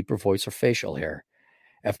 like a deeper voice or facial hair.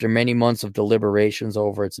 After many months of deliberations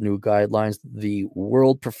over its new guidelines, the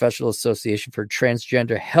World Professional Association for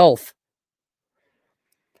Transgender Health,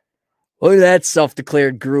 look at that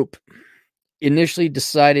self-declared group, initially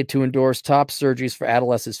decided to endorse top surgeries for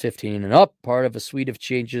adolescents 15 and up, part of a suite of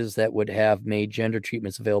changes that would have made gender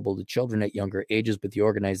treatments available to children at younger ages, but the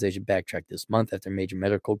organization backtracked this month after major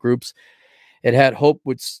medical groups it had hoped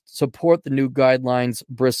would support the new guidelines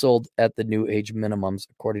bristled at the new age minimums,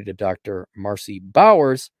 according to Dr. Marcy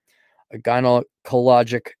Bowers, a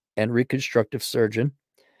gynecologic and reconstructive surgeon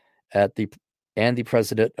and the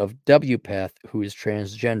president of WPATH, who is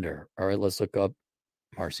transgender. All right, let's look up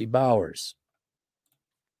Marcy Bowers.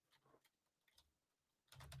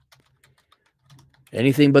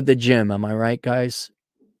 Anything but the gym, am I right, guys?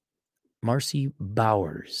 Marcy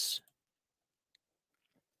Bowers.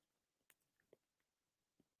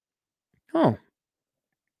 Oh,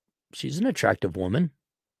 she's an attractive woman.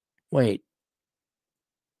 Wait.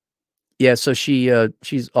 Yeah, so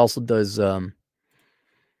she's also does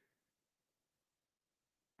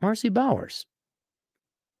Marcy Bowers.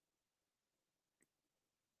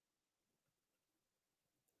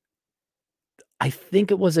 I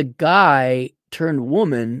think it was a guy turned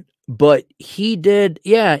woman, but he did.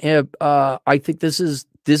 Yeah. I think this is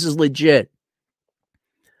legit.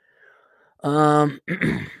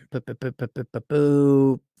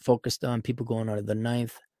 Focused on people going out of the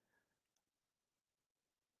ninth.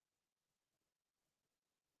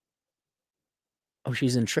 Oh,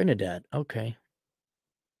 she's in Trinidad. Okay.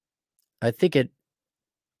 I think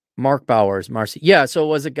Mark Bowers, Marcy. Yeah, so it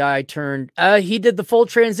was a guy turned. He did the full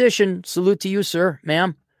transition. Salute to you, sir,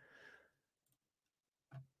 ma'am.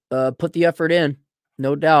 Put the effort in,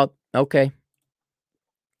 no doubt. Okay.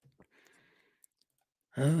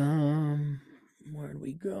 Where'd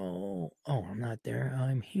we go? Oh, I'm not there.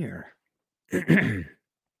 I'm here.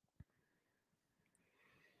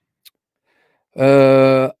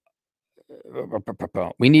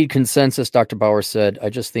 We need consensus, Dr. Bauer said. I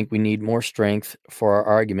just think we need more strength for our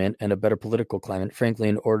argument and a better political climate, frankly,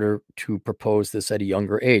 in order to propose this at a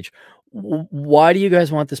younger age. Why do you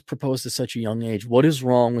guys want this proposed at such a young age? What is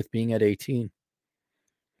wrong with being at 18?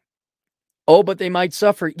 Oh, but they might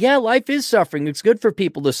suffer. Yeah, life is suffering. It's good for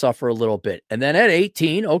people to suffer a little bit. And then at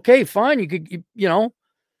 18, okay, fine. You could, you know,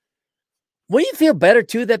 wouldn't you feel better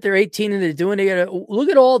too that they're 18 and they're doing it? Look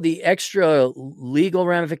at all the extra legal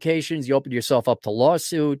ramifications. You open yourself up to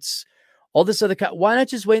lawsuits, all this other kind. Why not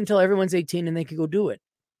just wait until everyone's 18 and they can go do it?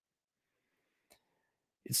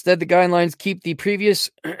 Instead, the guidelines keep the previous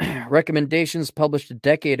recommendations published a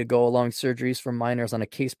decade ago along surgeries for minors on a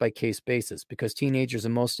case-by-case basis because teenagers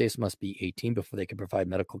in most states must be 18 before they can provide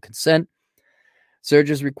medical consent.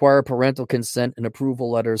 Surgeons require parental consent and approval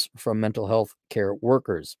letters from mental health care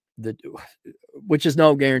workers, which is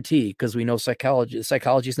no guarantee because we know psychology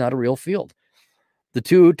is not a real field. The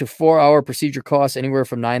 2 to 4 hour procedure costs anywhere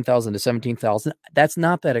from $9,000 to $17,000. That's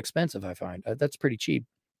not that expensive, I find. That's pretty cheap.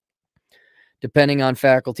 Depending on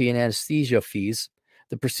faculty and anesthesia fees,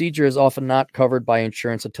 the procedure is often not covered by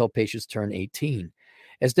insurance until patients turn 18.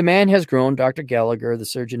 As demand has grown, Dr. Gallagher, the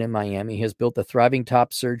surgeon in Miami, has built a thriving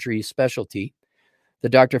top surgery specialty. The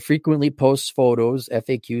doctor frequently posts photos,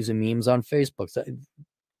 FAQs, and memes on Facebook.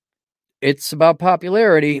 It's about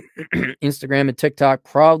popularity. Instagram and TikTok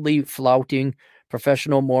proudly flouting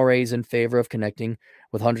professional mores in favor of connecting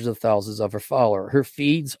with hundreds of thousands of her followers. Her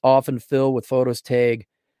feeds often fill with photos tagged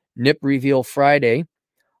Nip Reveal Friday,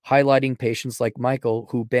 highlighting patients like Michael,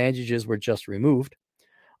 who bandages were just removed.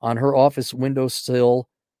 On her office windowsill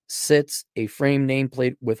sits a framed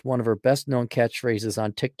nameplate with one of her best-known catchphrases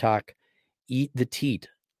on TikTok, "Eat the teat."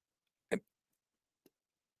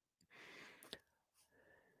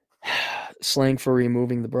 Slang for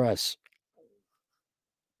removing the breasts.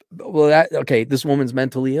 Well, this woman's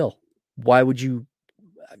mentally ill. Why would you...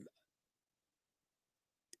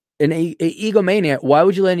 An egomaniac. Why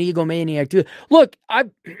would you let an egomaniac do it? Look,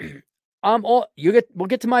 we'll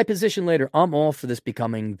get to my position later. I'm all for this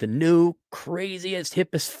becoming the new, craziest,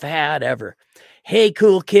 hippest fad ever. Hey,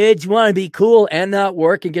 cool kids, you want to be cool and not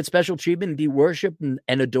work and get special treatment and be worshipped and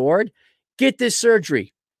adored? Get this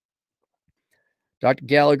surgery. Dr.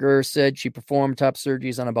 Gallagher said she performed top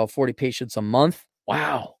surgeries on about 40 patients a month.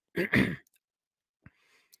 Wow.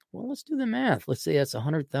 Well, let's do the math. Let's say that's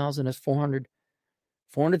 100,000. That's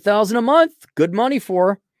 400,000 a month. Good money for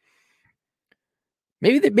her.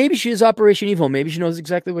 Maybe she is Operation Evil. Maybe she knows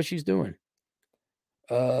exactly what she's doing.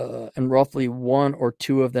 And roughly 1 or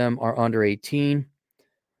 2 of them are under 18.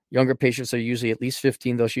 Younger patients are usually at least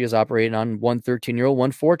 15, though she is operating on one 13-year-old,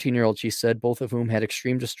 one 14-year-old, she said, both of whom had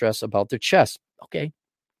extreme distress about their chest. Okay.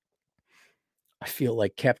 I feel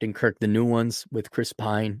like Captain Kirk, the new ones with Chris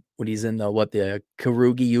Pine, when he's in the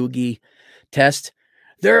Karugi Yugi test.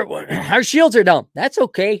 Our shields are down. That's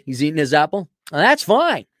okay. He's eating his apple. That's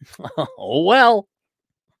fine. Oh, well.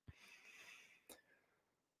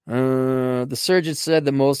 The surgeon said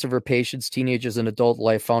that most of her patients, teenagers, and adult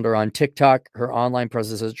life found her on TikTok. Her online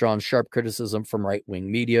presence has drawn sharp criticism from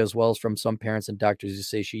right-wing media, as well as from some parents and doctors who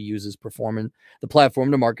say she uses the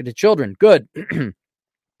platform to market to children. Good.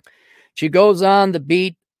 She goes on the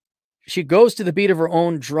beat She goes to the beat of her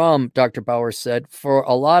own drum, Dr. Bauer said. For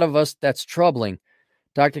a lot of us, that's troubling.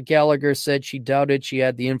 Dr. Gallagher said she doubted she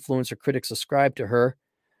had the influence her critics ascribed to her.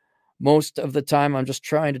 Most of the time, I'm just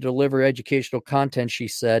trying to deliver educational content, she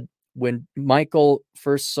said. When Michael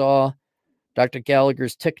first saw Dr.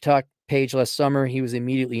 Gallagher's TikTok page last summer, he was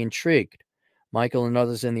immediately intrigued. Michael and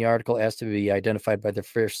others in the article asked to be identified by their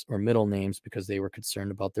first or middle names because they were concerned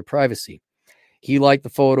about their privacy. He liked the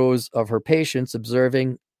photos of her patients,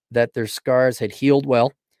 observing that their scars had healed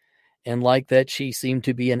well, and liked that she seemed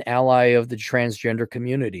to be an ally of the transgender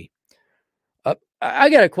community. I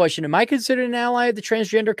got a question. Am I considered an ally of the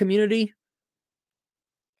transgender community?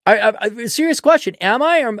 A serious question. Am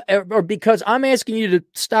I? Or because I'm asking you to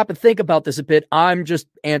stop and think about this a bit, I'm just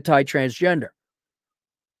anti-transgender.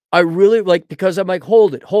 I really because I'm like,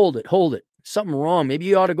 hold it. Something wrong. Maybe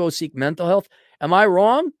you ought to go seek mental health. Am I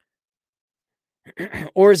wrong?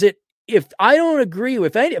 Or is it, if I don't agree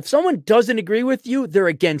with, if someone doesn't agree with you, they're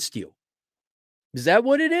against you? Is that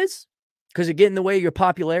what it is? Because they're getting in the way of your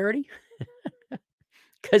popularity?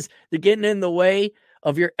 Because they're getting in the way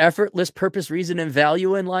of your effortless purpose, reason, and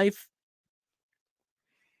value in life?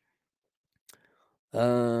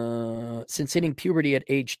 Since hitting puberty at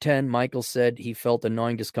age 10, Michael said he felt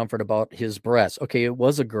annoying discomfort about his breasts. Okay, it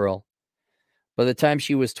was a girl. By the time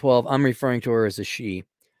she was 12, I'm referring to her as a she.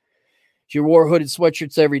 She wore hooded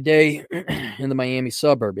sweatshirts every day in the Miami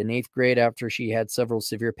suburb. In 8th grade, after she had several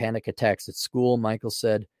severe panic attacks at school, Michael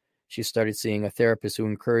said she started seeing a therapist who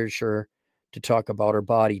encouraged her to talk about her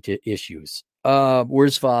body issues.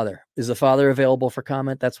 Where's father? Is the father available for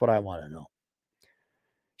comment? That's what I want to know.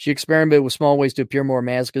 She experimented with small ways to appear more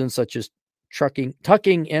masculine, such as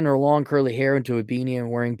tucking in her long curly hair into a beanie and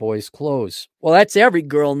wearing boys' clothes. Well, that's every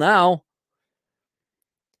girl now.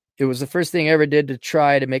 It was the first thing I ever did to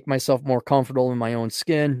try to make myself more comfortable in my own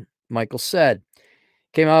skin, Michael said.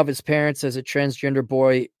 Came out of his parents as a transgender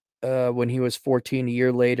boy when he was 14. A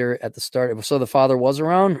year later at the start. So the father was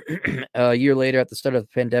around. A year later at the start of the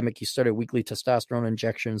pandemic, he started weekly testosterone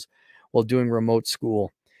injections while doing remote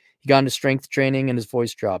school. He got into strength training and his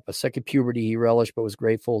voice dropped. A second puberty he relished but was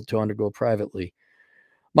grateful to undergo privately.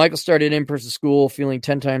 Michael started in-person school feeling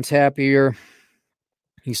 10 times happier.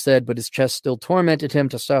 He said, but his chest still tormented him.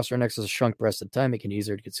 Testosterone excess shrunk breast at the time, making it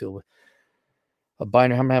easier to conceal with a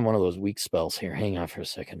binder. I'm having one of those weak spells here. Hang on for a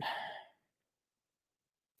second.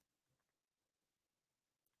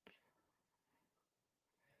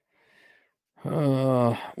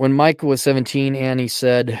 When Michael was 17, Annie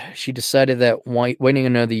said she decided that waiting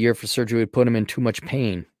another year for surgery would put him in too much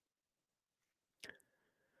pain.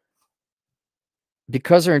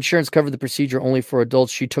 Because her insurance covered the procedure only for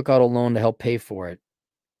adults, she took out a loan to help pay for it.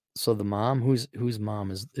 So the mom, whose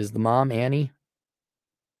mom is the mom Annie?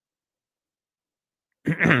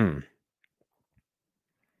 I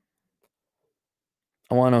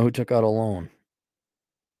want to know who took out a loan.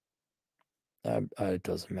 It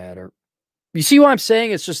doesn't matter. You see what I'm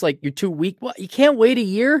saying? It's just like you're too weak. What? You can't wait a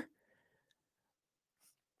year?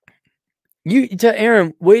 You tell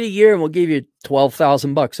Aaron, wait a year and we'll give you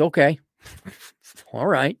 $12,000. Okay. All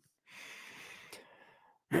right.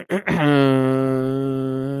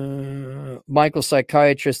 Michael's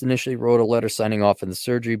psychiatrist initially wrote a letter signing off on the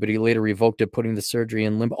surgery, but he later revoked it, putting the surgery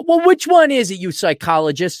in limbo. Well, which one is it, you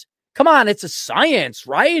psychologist? Come on, it's a science,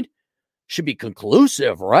 right? Should be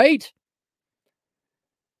conclusive, right?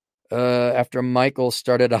 After Michael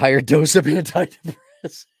started a higher dose of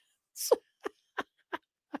antidepressants.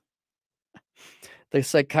 The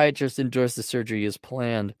psychiatrist endorsed the surgery as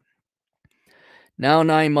planned. Now,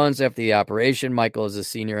 9 months after the operation, Michael is a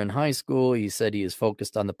senior in high school. He said he is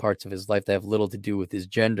focused on the parts of his life that have little to do with his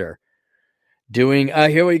gender. Doing,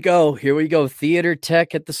 here we go, theater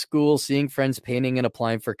tech at the school, seeing friends painting and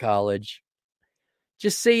applying for college.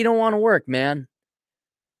 Just say you don't want to work, man.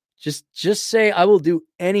 Just say I will do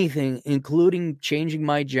anything, including changing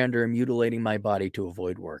my gender and mutilating my body to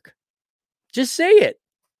avoid work. Just say it.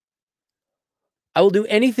 I will do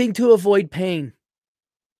anything to avoid pain.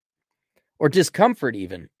 Or discomfort,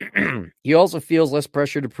 even. He also feels less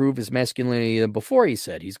pressure to prove his masculinity than before, he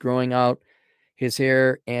said. He's growing out his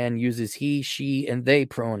hair and uses he, she, and they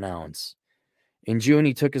pronouns. In June,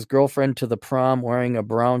 he took his girlfriend to the prom wearing a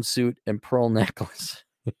brown suit and pearl necklace.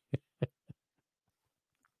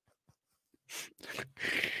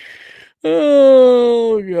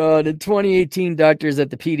 Oh, God. In 2018, doctors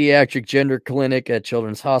at the Pediatric Gender Clinic at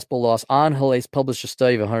Children's Hospital Los Angeles published a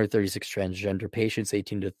study of 136 transgender patients,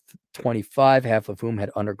 18 to 25, half of whom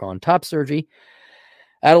had undergone top surgery.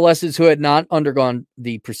 Adolescents who had not undergone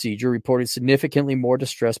the procedure reported significantly more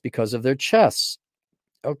distress because of their chests.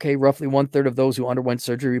 Okay, roughly 1/3 of those who underwent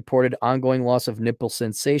surgery reported ongoing loss of nipple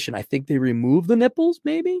sensation. I think they removed the nipples,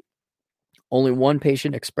 maybe? Only one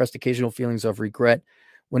patient expressed occasional feelings of regret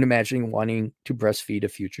when imagining wanting to breastfeed a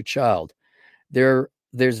future child.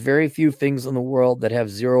 There's very few things in the world that have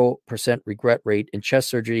 0% regret rate in chest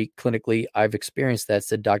surgery. Clinically, I've experienced that,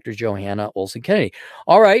 said Dr. Johanna Olson Kennedy.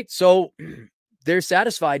 All right, so they're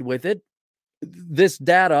satisfied with it. This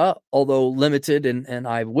data, although limited, and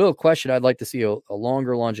I will question, I'd like to see a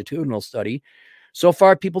longer longitudinal study. So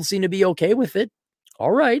far, people seem to be okay with it.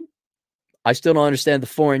 All right. I still don't understand the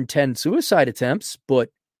 4 in 10 suicide attempts, but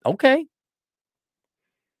okay.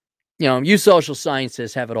 You social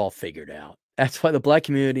scientists have it all figured out. That's why the Black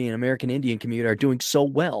community and American Indian community are doing so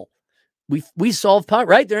well. We solved poverty,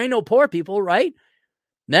 right? There ain't no poor people, right?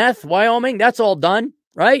 Meth, Wyoming, that's all done,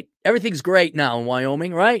 right? Everything's great now in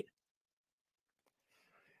Wyoming, right?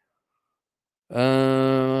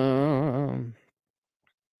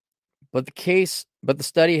 But the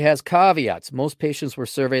study has caveats. Most patients were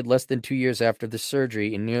surveyed less than 2 years after the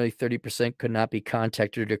surgery, and nearly 30% could not be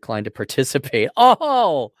contacted or declined to participate.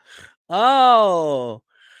 Oh,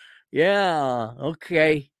 yeah,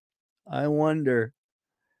 okay. I wonder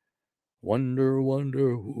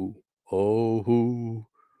who,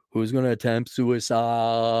 who's gonna attempt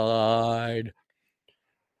suicide?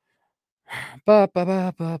 Ba, ba,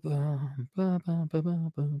 ba, ba, ba, ba, ba, ba,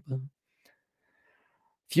 ba, ba.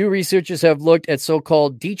 Few researchers have looked at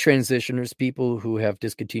so-called detransitioners, people who have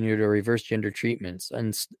discontinued or reversed gender treatments.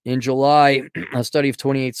 And in July, a study of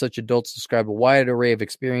 28 such adults described a wide array of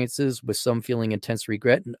experiences, with some feeling intense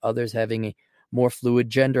regret and others having a more fluid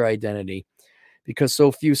gender identity. Because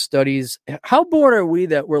so few studies, how bored are we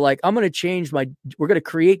that we're like, we're going to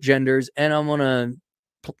create genders and I'm going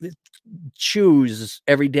to choose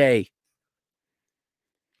every day.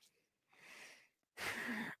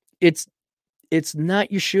 It's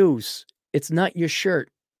not your shoes. It's not your shirt.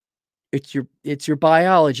 It's your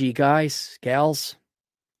biology, guys, gals,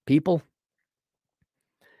 people.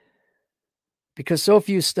 Because so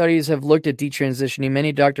few studies have looked at detransitioning,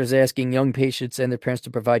 many doctors asking young patients and their parents to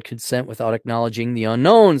provide consent without acknowledging the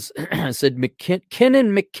unknowns, said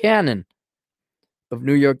McCannon of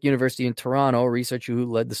New York University in Toronto, a researcher who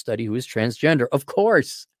led the study, who is transgender. Of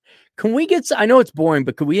course. Can we I know it's boring,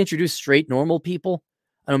 but could we introduce straight, normal people?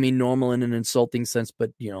 I don't mean normal in an insulting sense,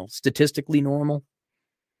 but, statistically normal.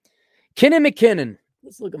 Kinnan McKinnon.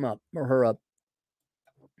 Let's look him up or her up.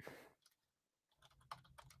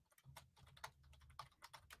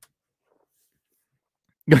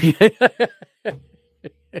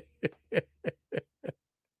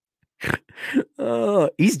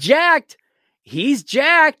 He's jacked. He's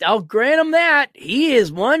jacked. I'll grant him that. He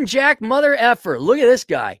is one jack mother effer. Look at this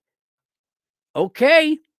guy.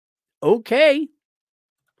 Okay.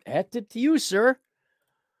 That's it to you, sir.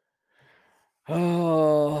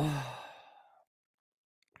 Oh.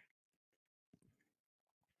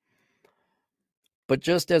 But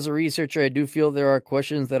just as a researcher, I do feel there are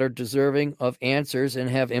questions that are deserving of answers and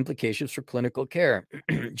have implications for clinical care.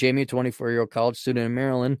 Jamie, a 24-year-old college student in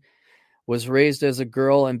Maryland, was raised as a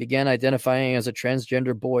girl and began identifying as a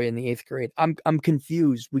transgender boy in the 8th grade. I'm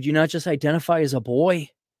confused. Would you not just identify as a boy?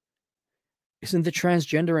 Isn't the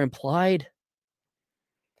transgender implied?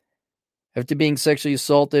 After being sexually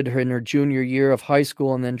assaulted in her junior year of high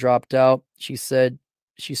school and then dropped out, she said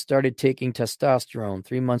she started taking testosterone.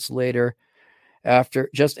 3 months later, after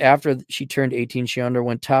she turned 18, she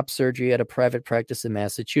underwent top surgery at a private practice in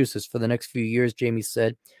Massachusetts. For the next few years, Jamie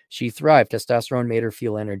said she thrived. Testosterone made her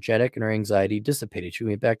feel energetic and her anxiety dissipated. She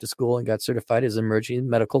went back to school and got certified as an emergency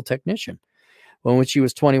medical technician. When she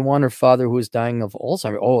was 21, her father, who was dying of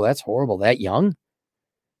Alzheimer's, oh, that's horrible, that young?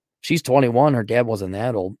 She's 21. Her dad wasn't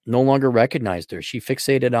that old. No longer recognized her. She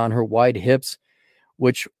fixated on her wide hips,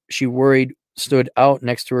 which she worried stood out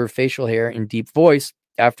next to her facial hair and deep voice.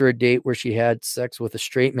 After a date where she had sex with a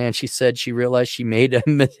straight man, she said she realized she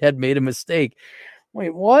had made a mistake.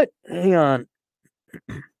 Wait, what? Hang on.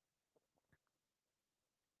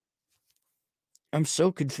 I'm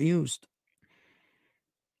so confused.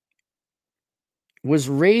 Was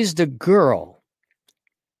raised a girl.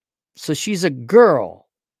 So she's a girl.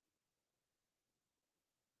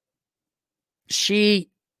 She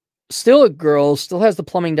still a girl, still has the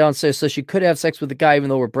plumbing downstairs, so she could have sex with a guy even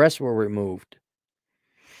though her breasts were removed.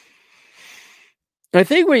 I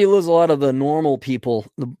think where you lose a lot of the normal people,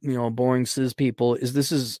 the boring cis people,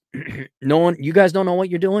 is no one. You guys don't know what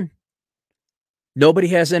you're doing. Nobody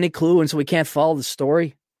has any clue, and so we can't follow the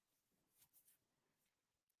story.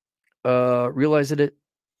 Realized that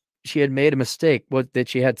she had made a mistake. What, that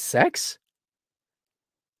she had sex?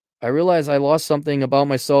 I realized I lost something about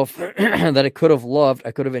myself that I could have loved,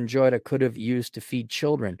 I could have enjoyed, I could have used to feed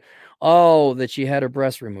children. Oh, that she had her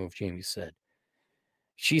breast removed, Jamie said.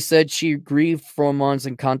 She said she grieved for months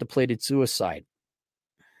and contemplated suicide.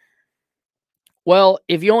 Well,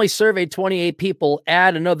 if you only surveyed 28 people,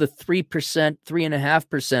 add another 3%,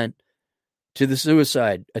 3.5% to the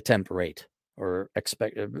suicide attempt rate or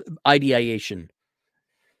ideation.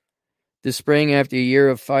 This spring, after a year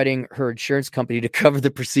of fighting her insurance company to cover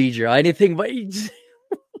the procedure, anything but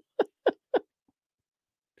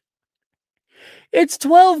it's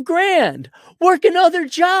 $12,000. Work another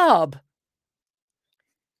job.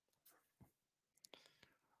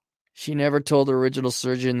 She never told the original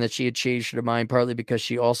surgeon that she had changed her mind, partly because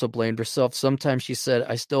she also blamed herself. Sometimes she said,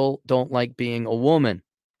 I still don't like being a woman.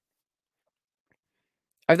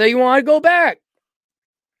 I thought you wanted to go back.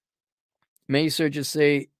 Many surgeons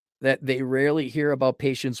say that they rarely hear about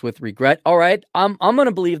patients with regret. All right, I'm going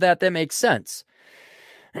to believe that. That makes sense.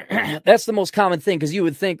 That's the most common thing, because you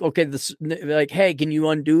would think, okay, this, like, hey, can you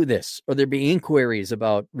undo this? Or there'd be inquiries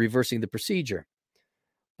about reversing the procedure.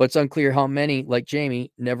 But it's unclear how many, like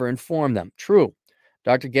Jamie, never inform them. True.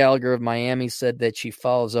 Dr. Gallagher of Miami said that she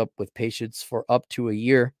follows up with patients for up to a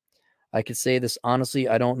year. I could say this honestly,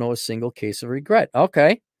 I don't know a single case of regret.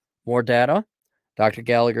 Okay, more data. Dr.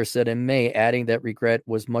 Gallagher said in May, adding that regret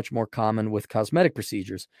was much more common with cosmetic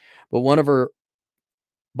procedures. But one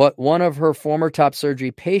of her former top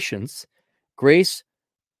surgery patients, Grace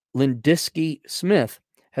Lindisky Smith,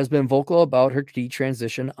 has been vocal about her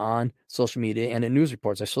detransition on social media and in news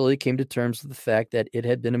reports. I slowly came to terms with the fact that it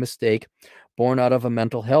had been a mistake born out of a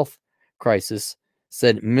mental health crisis,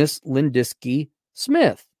 said Miss Lindisky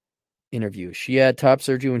Smith. Interview. She had top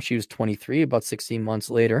surgery when she was 23, about 16 months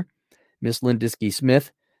later. Miss Lindisky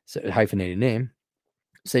Smith, hyphenated name,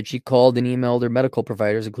 said she called and emailed her medical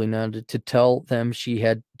providers, including to tell them she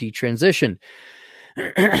had detransitioned.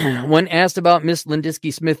 When asked about Miss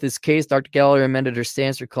Lindisky Smith's case, Dr. Gallagher amended her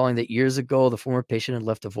stance, recalling that years ago, the former patient had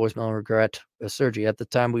left a voicemail and regret a surgery. At the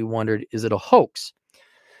time, we wondered, is it a hoax?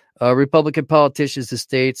 Republican politicians in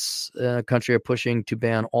states country are pushing to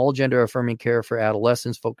ban all gender-affirming care for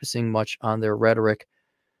adolescents, focusing much of the rhetoric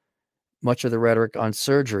on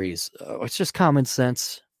surgeries. It's just common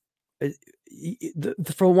sense.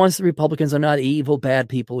 For once, the Republicans are not evil, bad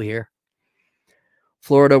people here.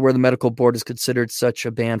 Florida, where the medical board has considered such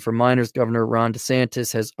a ban for minors, Governor Ron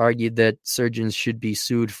DeSantis has argued that surgeons should be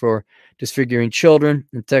sued for disfiguring children.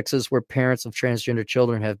 In Texas, where parents of transgender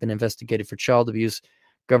children have been investigated for child abuse,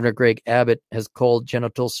 Governor Greg Abbott has called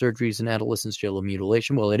genital surgeries in adolescents genital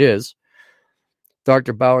mutilation. Well, it is.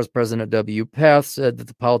 Dr. Bowers, president of WPATH, said that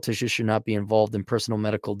the politicians should not be involved in personal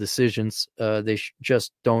medical decisions. They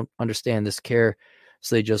just don't understand this care,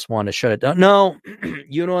 so they just want to shut it down. No,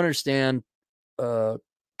 you don't understand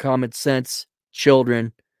common sense,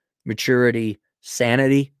 children, maturity,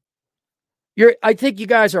 sanity. I think you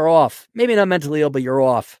guys are off. Maybe not mentally ill, but you're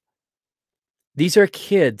off. These are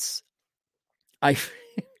kids.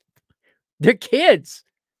 They're kids.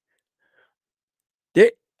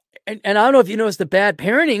 And I don't know if you noticed the bad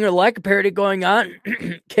parenting or lack of parenting going on.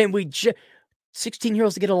 Can we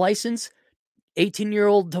 16-year-olds to get a license,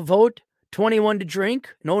 18-year-old to vote, 21 to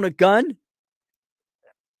drink, and own a gun?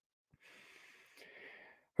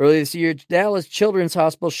 Earlier this year, Dallas Children's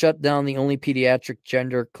Hospital shut down the only pediatric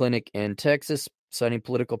gender clinic in Texas, citing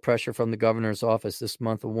political pressure from the governor's office. This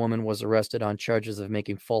month, a woman was arrested on charges of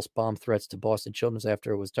making false bomb threats to Boston Children's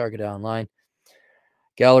after it was targeted online.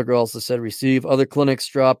 Gallagher also said receive other clinics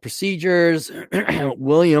drop procedures.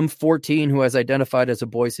 William, 14, who has identified as a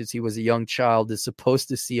boy since he was a young child, is supposed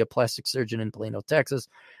to see a plastic surgeon in Plano, Texas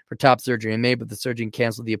for top surgery in May, but the surgeon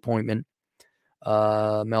canceled the appointment.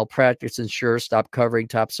 Malpractice insurers stopped covering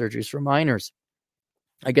top surgeries for minors.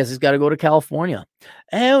 I guess he's got to go to California.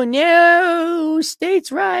 Oh no,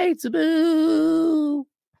 states' rights, boo.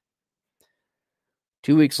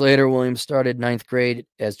 2 weeks later, William started 9th grade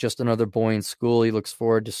as just another boy in school. He looks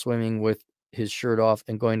forward to swimming with his shirt off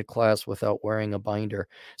and going to class without wearing a binder.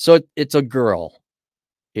 So it's a girl.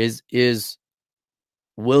 Is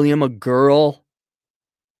William a girl?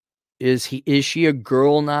 Is she a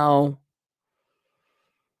girl now?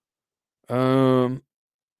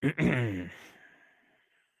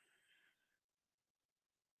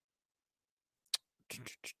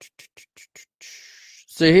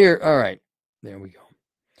 So here, all right, there we go.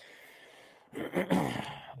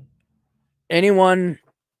 Anyone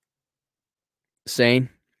sane?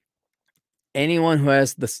 Anyone who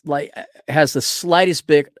has the slightest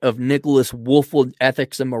bit of Nicholas Wolfwood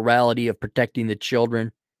ethics and morality of protecting the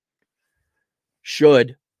children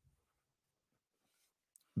should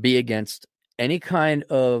be against any kind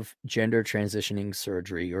of gender transitioning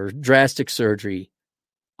surgery or drastic surgery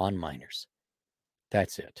on minors.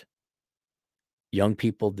 That's it. Young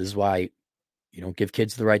people, this is why you don't give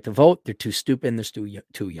kids the right to vote. They're too stupid and they're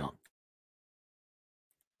too young.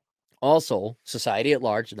 Also, society at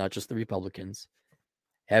large, not just the Republicans,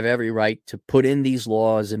 have every right to put in these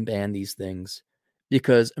laws and ban these things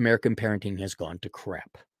because American parenting has gone to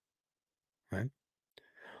crap. Right?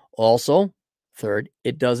 Also, third,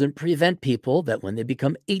 it doesn't prevent people that when they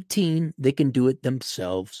become 18, they can do it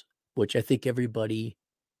themselves, which I think everybody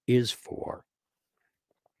is for.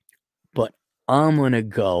 But I'm going to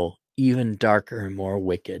go even darker and more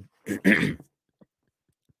wicked. I'm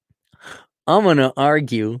going to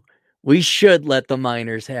argue we should let the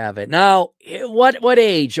minors have it. Now, what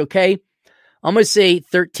age, okay? I'm going to say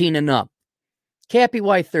 13 and up. Cappy,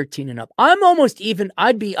 why 13 and up? I'm almost even,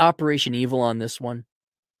 I'd be Operation Evil on this one.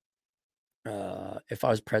 If I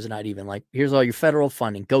was president, I'd even like, here's all your federal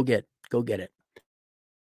funding. Go get it.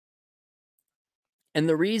 And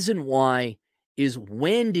the reason why is,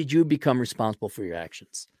 when did you become responsible for your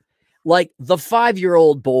actions? Like the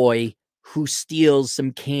 5-year-old boy who steals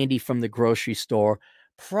some candy from the grocery store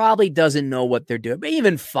probably doesn't know what they're doing. But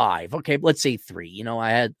even 5, okay, let's say 3. I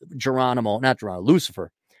had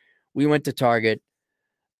Lucifer. We went to Target.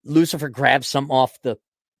 Lucifer grabbed something off the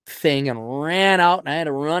thing and ran out, and I had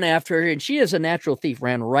to run after her. And she is a natural thief,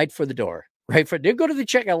 ran right for the door. Didn't go to the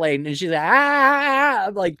checkout lane. And she's like,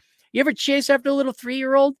 I'm like, you ever chase after a little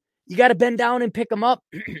 3-year-old? You got to bend down and pick them up,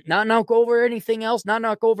 not knock over anything else, not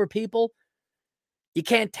knock over people. You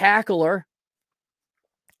can't tackle her.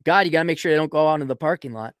 God, you got to make sure they don't go out in the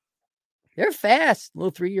parking lot. They're fast,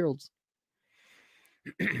 little 3-year-olds.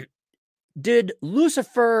 Did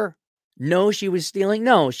Lucifer know she was stealing?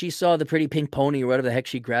 No, she saw the pretty pink pony or whatever the heck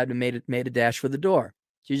she grabbed and made a dash for the door.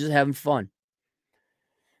 She's just having fun.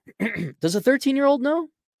 Does a 13-year-old know?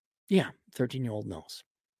 Yeah, 13-year-old knows.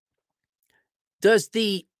 Does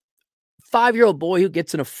the 5-year-old boy who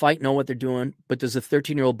gets in a fight know what they're doing, but does a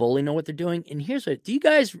 13-year-old bully know what they're doing? And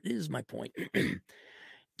this is my point.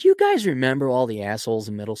 Do you guys remember all the assholes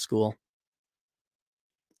in middle school?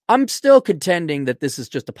 I'm still contending that this is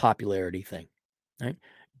just a popularity thing, right?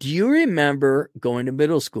 Do you remember going to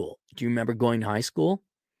middle school? Do you remember going to high school?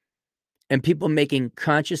 And people making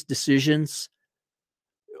conscious decisions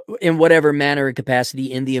in whatever manner and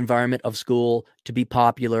capacity in the environment of school to be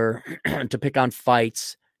popular, to pick on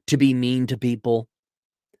fights, to be mean to people.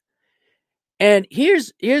 And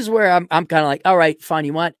here's where I'm kind of like, all right, fine.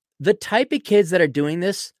 You want the type of kids that are doing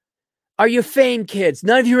this? Are you Fame kids?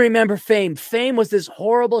 None of you remember Fame. Fame was this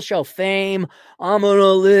horrible show. Fame, I'm going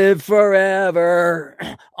to live forever.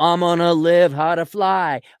 I'm going to live how to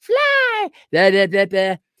fly. Fly. Da, da, da,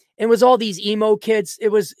 da. It was all these emo kids. It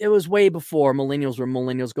was way before millennials were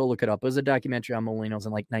millennials. Go look it up. It was a documentary on millennials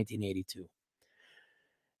in like 1982.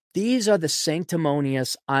 These are the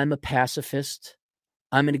sanctimonious, I'm a pacifist,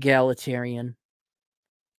 I'm an egalitarian,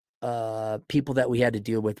 people that we had to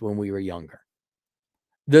deal with when we were younger.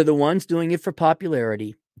 They're the ones doing it for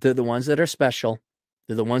popularity. They're the ones that are special.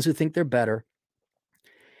 They're the ones who think they're better.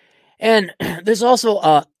 And there's also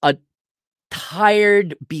a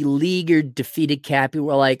tired, beleaguered, defeated Cappy who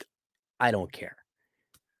are like, I don't care.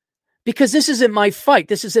 Because this isn't my fight.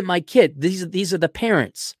 This isn't my kid. These are the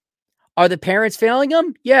parents. Are the parents failing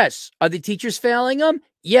them? Yes. Are the teachers failing them?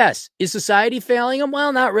 Yes. Is society failing them?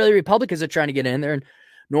 Well, not really. Republicans are trying to get in there and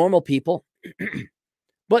normal people.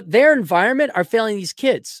 But their environment are failing these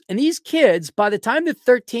kids. And these kids, by the time they're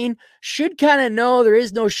 13, should kind of know there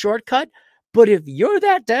is no shortcut. But if you're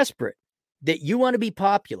that desperate that you want to be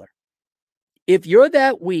popular, if you're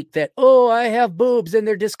that weak that, I have boobs and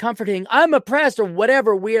they're discomforting, I'm oppressed or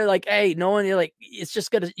whatever, we're like, hey, no one, you're like, you're just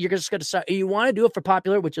going to start. You want to do it for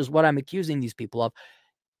popular, which is what I'm accusing these people of.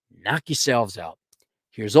 Knock yourselves out.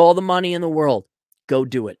 Here's all the money in the world. Go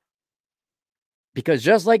do it. Because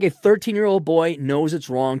just like a 13-year-old boy knows it's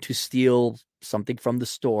wrong to steal something from the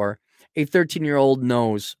store, a 13-year-old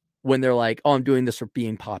knows when they're like, I'm doing this for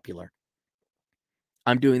being popular.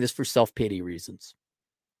 I'm doing this for self-pity reasons.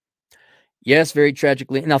 Yes, very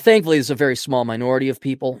tragically. Now, thankfully, it's a very small minority of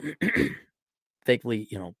people. Thankfully,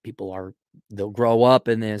 people they'll grow up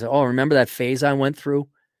and they say, remember that phase I went through?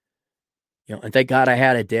 And thank God I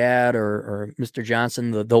had a dad or Mr.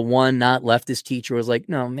 Johnson, the one not leftist teacher was like,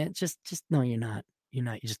 no, man, just no, you're not. You're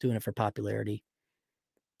not. You're just doing it for popularity.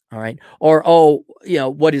 All right. Or,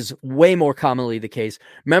 what is way more commonly the case.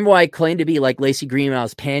 Remember why I claimed to be like Lacey Green when I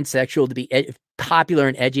was pansexual, to be popular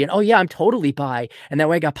and edgy. And, I'm totally bi. And that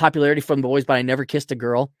way I got popularity from the boys, but I never kissed a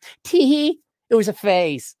girl. Tee-hee. It was a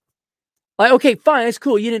phase. Like, okay, fine. That's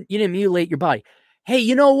cool. You didn't mutilate your body. Hey,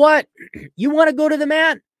 you know what? You want to go to the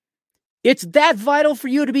mat? It's that vital for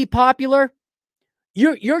you to be popular.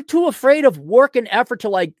 You're too afraid of work and effort to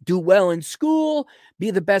like do well in school,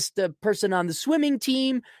 be the best person on the swimming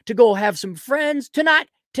team, to go have some friends, to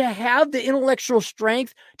have the intellectual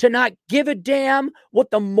strength, to not give a damn what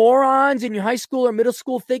the morons in your high school or middle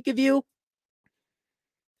school think of you.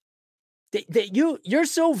 You're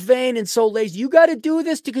so vain and so lazy. You got to do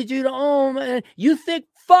this because you don't. Oh, man. You think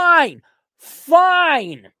fine.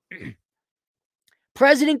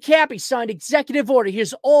 President Cappy signed executive order.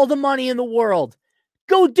 Here's all the money in the world.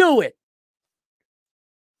 Go do it.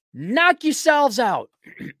 Knock yourselves out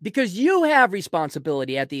because you have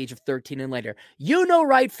responsibility at the age of 13 and later. You know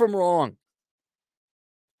right from wrong.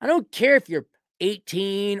 I don't care if you're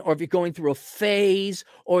 18 or if you're going through a phase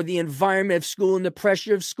or the environment of school and the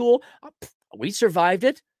pressure of school. We survived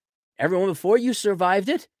it. Everyone before you survived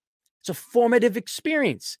it. It's a formative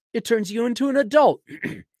experience. It turns you into an adult.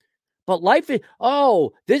 But life is,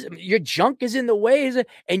 your junk is in the way.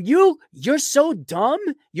 And you're so dumb.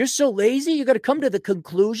 You're so lazy. You got to come to the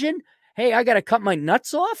conclusion, hey, I got to cut my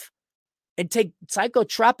nuts off and take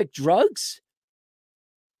psychotropic drugs.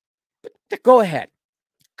 But go ahead.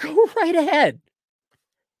 Go right ahead.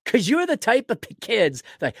 Because you're the type of kids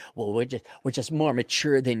that, well, we're just more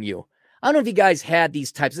mature than you. I don't know if you guys had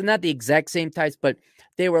these types. They're not the exact same types, but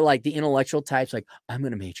they were like the intellectual types. Like, I'm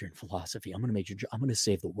going to major in philosophy. I'm going to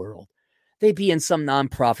save the world. They'd be in some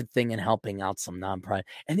nonprofit thing and helping out some nonprofit.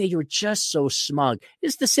 And they were just so smug.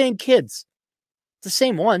 It's the same kids. It's the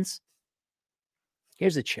same ones.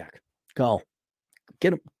 Here's a check. Go.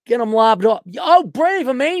 Get them lobbed up. Oh, brave,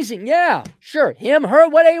 amazing. Yeah, sure. Him, her,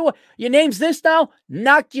 whatever. Your name's this now?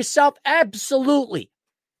 Knock yourself. Absolutely.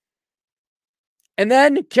 And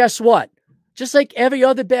then guess what? Just like every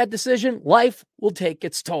other bad decision, life will take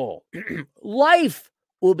its toll. Life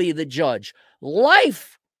will be the judge.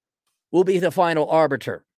 Life will be the final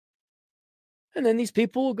arbiter. And then these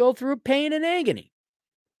people will go through pain and agony.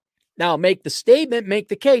 Now, make the statement, make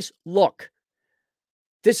the case. Look,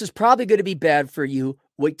 this is probably going to be bad for you.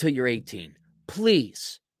 Wait till you're 18.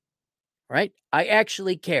 Please. Right? I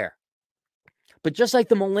actually care. But just like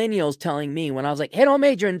the millennials telling me when I was like, hey, don't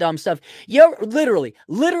major in dumb stuff. You're literally,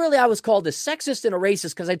 I was called a sexist and a racist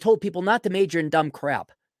because I told people not to major in dumb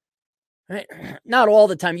crap. Right? Not all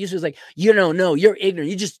the time. Usually it's like, you don't know, you're ignorant.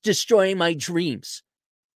 You're just destroying my dreams.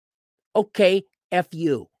 Okay, F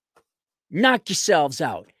you. Knock yourselves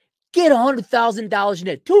out. Get $100,000 in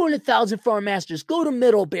it. $200,000 for our masters. Go to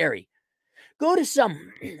Middlebury. Go to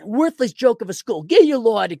some worthless joke of a school. Get your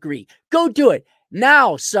law degree. Go do it.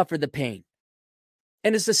 Now suffer the pain.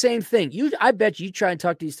 And it's the same thing. I bet you try and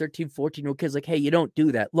talk to these 13, 14-year-old kids like, hey, you don't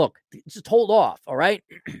do that. Look, just hold off, all right?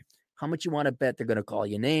 How much you want to bet they're going to call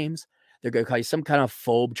you names? They're going to call you some kind of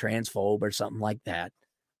phobe, transphobe, or something like that.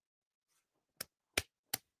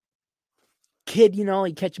 Kid,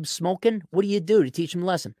 you catch him smoking. What do you do to teach him a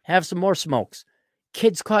lesson? Have some more smokes.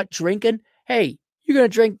 Kids caught drinking. Hey, you're going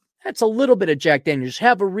to drink. That's a little bit of Jack Daniels.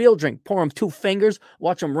 Have a real drink. Pour them 2 fingers.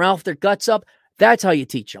 Watch them ralph their guts up. That's how you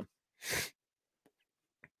teach them.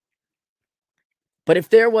 But if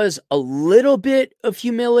there was a little bit of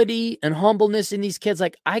humility and humbleness in these kids,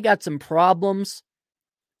 like, I got some problems,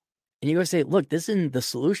 and you're going to say, look, this isn't the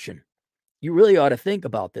solution. You really ought to think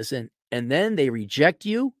about this. And then they reject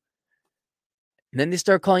you. And then they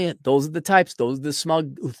start calling it, those are the types, those are the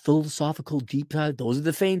smug, philosophical, deep dive, those are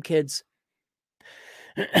the fame kids.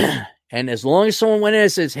 And as long as someone went in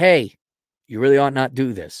and says, hey, you really ought not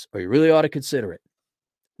do this, or you really ought to consider it,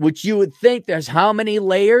 which you would think there's how many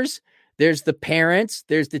layers? There's the parents,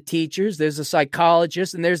 there's the teachers, there's the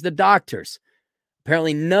psychologists, and there's the doctors.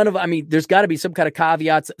 Apparently there's got to be some kind of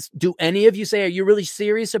caveats. Do any of you say, are you really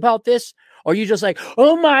serious about this? Or are you just like,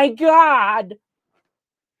 oh my God?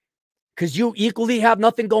 Because you equally have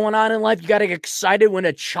nothing going on in life. You got to get excited when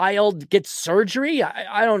a child gets surgery.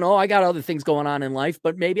 I don't know. I got other things going on in life,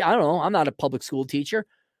 but maybe, I don't know. I'm not a public school teacher.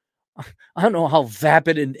 I don't know how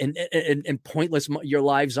vapid and pointless your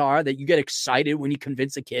lives are that you get excited when you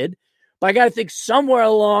convince a kid. But I got to think somewhere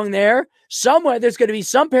along there, there's going to be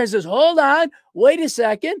some parents that says, hold on, wait a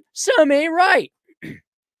second, some ain't right.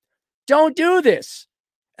 Don't do this.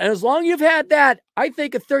 And as long as you've had that, I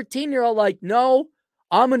think a 13-year-old like, no,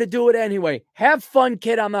 I'm going to do it anyway. Have fun,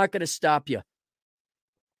 kid. I'm not going to stop you.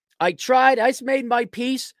 I tried. I made my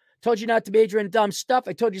peace. Told you not to major in dumb stuff.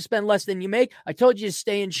 I told you to spend less than you make. I told you to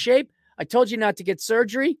stay in shape. I told you not to get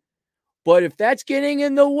surgery. But if that's getting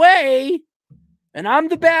in the way, and I'm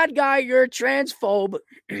the bad guy, you're a transphobe.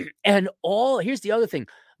 And here's the other thing.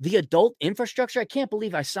 The adult infrastructure, I can't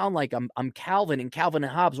believe I sound like I'm Calvin and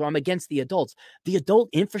Hobbes, where I'm against the adults. The adult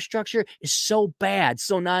infrastructure is so bad,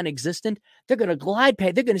 so non-existent. They're going to glide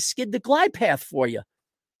path. They're going to skid the glide path for you.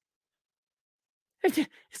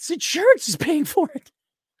 It's insurance is paying for it.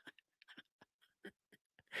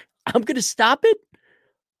 I'm going to stop it.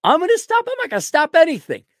 I'm not going to stop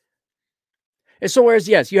anything. And so, whereas,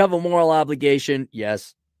 yes, you have a moral obligation.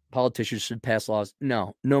 Yes, politicians should pass laws.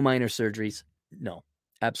 No minor surgeries. No,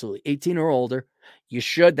 absolutely. 18 or older. You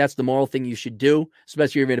should. That's the moral thing you should do,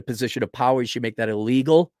 especially if you're in a position of power. You should make that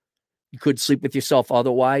illegal. You could sleep with yourself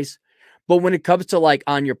otherwise. But when it comes to like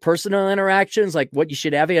on your personal interactions, like what you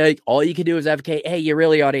should advocate, all you can do is advocate, hey, you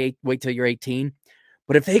really ought to wait till you're 18.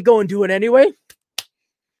 But if they go and do it anyway,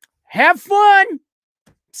 have fun.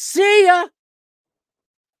 See ya.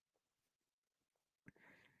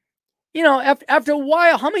 You know, after a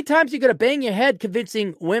while, how many times are you going to bang your head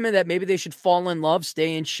convincing women that maybe they should fall in love,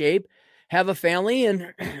 stay in shape, have a family,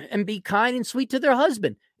 and be kind and sweet to their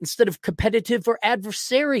husband instead of competitive or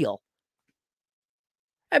adversarial?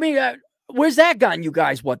 I mean, where's that gotten you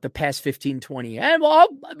guys, the past 15, 20 years? And, well,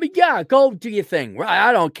 yeah, go do your thing.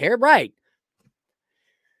 I don't care, right?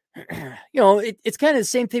 You know, it's kind of the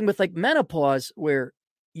same thing with like menopause, where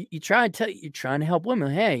you're trying to help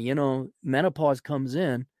women. Hey, you know, menopause comes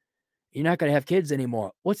in. You're not going to have kids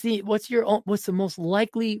anymore. What's the most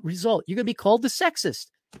likely result? You're going to be called the sexist.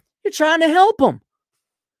 You're trying to help them.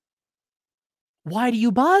 Why do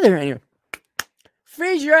you bother anyway?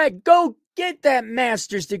 Freeze your egg. Go get that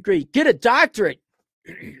master's degree. Get a doctorate.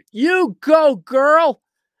 You go, girl.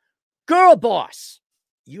 Girl boss.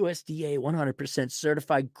 USDA 100%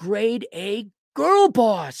 certified grade A girl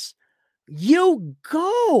boss. You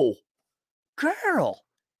go, girl.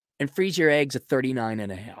 And freeze your eggs at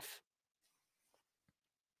 39.5.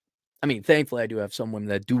 I mean, thankfully, I do have some women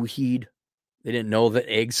that do heed. They didn't know that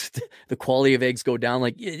eggs, the quality of eggs go down.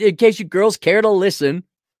 Like, in case you girls care to listen,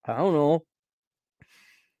 I don't know.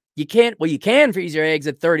 You can freeze your eggs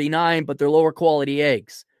at 39, but they're lower quality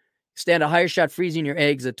eggs. Stand a higher shot freezing your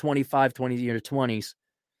eggs at 25, 20 in your 20s.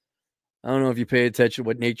 I don't know if you pay attention to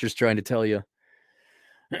what nature's trying to tell you.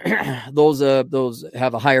 Those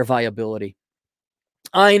have a higher viability.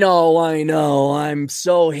 I know. I'm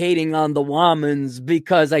so hating on the womans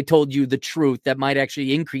because I told you the truth that might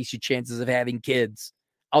actually increase your chances of having kids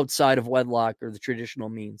outside of wedlock or the traditional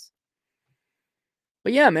means.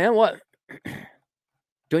 But yeah, man, what?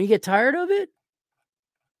 Don't you get tired of it?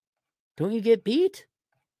 Don't you get beat?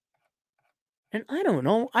 And I don't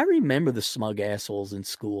know. I remember the smug assholes in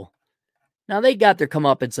school. Now, they got their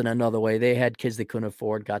comeuppance in another way. They had kids they couldn't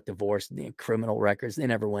afford, got divorced, they had criminal records. They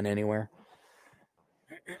never went anywhere.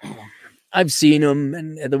 I've seen them,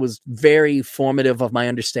 and it was very formative of my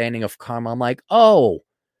understanding of karma. I'm like, oh,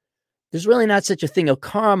 there's really not such a thing of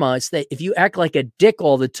karma. It's that if you act like a dick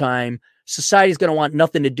all the time, society's going to want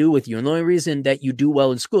nothing to do with you. And the only reason that you do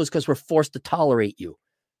well in school is because we're forced to tolerate you.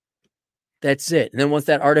 That's it. And then once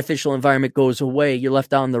that artificial environment goes away, you're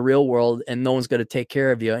left out in the real world and no one's going to take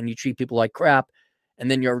care of you, and you treat people like crap, and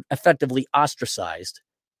then you're effectively ostracized,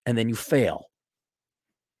 and then you fail.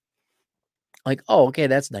 Like, oh, okay,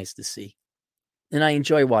 that's nice to see. And I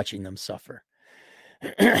enjoy watching them suffer.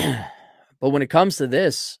 But when it comes to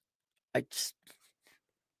this, I just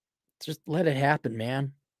let it happen,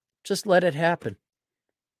 man. Just let it happen.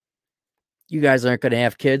 You guys aren't going to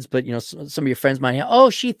have kids, but, you know, some of your friends might have,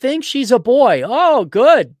 oh, she thinks she's a boy. Oh,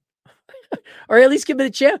 good. Or at least give it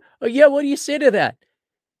a chance. Oh, yeah, what do you say to that?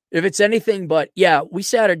 If it's anything but, yeah, we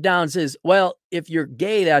sat her down and says, well, if you're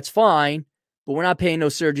gay, that's fine, but we're not paying no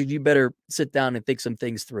surgery. You better sit down and think some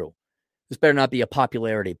things through. This better not be a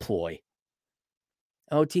popularity ploy.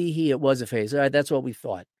 Oh, it was a phase. All right, that's what we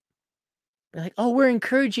thought. They're like, oh, we're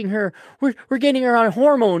encouraging her. We're getting her on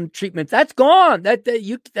hormone treatment. That's gone.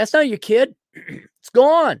 That's not your kid. It's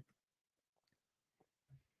gone.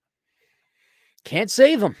 Can't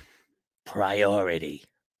save them. Priority.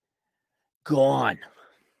 Gone.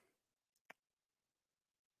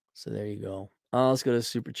 So there you go. Let's go to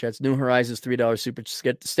Super Chats. New Horizons $3 Super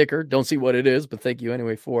Sticker. Don't see what it is, but thank you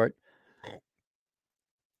anyway for it.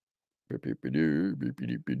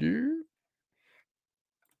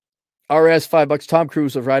 RS $5. Tom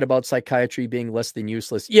Cruise was right about psychiatry being less than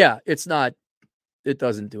useless. Yeah, it's not. It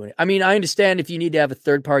doesn't do anything. I mean, I understand if you need to have a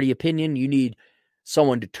third-party opinion, you need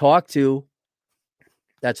someone to talk to.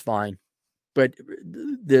 That's fine. But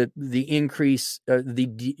the increase,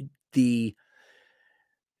 the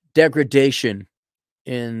degradation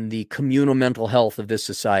in the communal mental health of this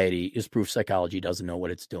society is proof psychology doesn't know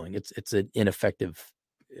what it's doing. It's an ineffective.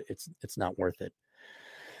 It's not worth it.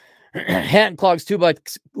 Hat and clogs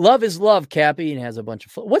 $2. Love is love, Cappy, and has a bunch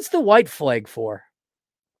of. What's the white flag for?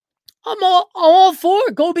 I'm all for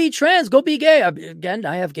it. Go be trans. Go be gay. Again,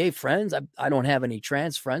 I have gay friends. I don't have any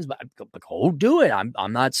trans friends, but go do it.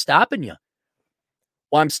 I'm not stopping you.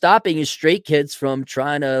 What I'm stopping is straight kids from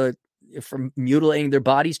from mutilating their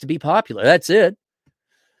bodies to be popular. That's it.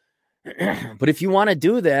 But if you want to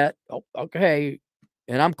do that, okay.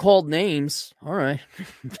 And I'm called names. All right.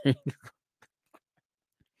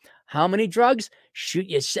 How many drugs? Shoot,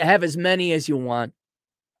 you have as many as you want.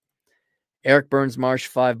 Eric Burns Marsh,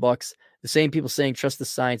 $5. The same people saying trust the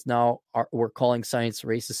science now we're calling science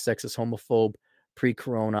racist, sexist, homophobe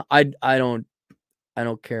pre-corona. I don't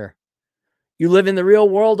care. You live in the real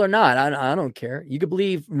world or not? I don't care. You can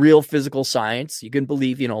believe real physical science. You can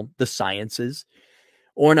believe, the sciences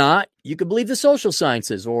or not. You can believe the social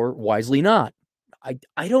sciences or wisely not.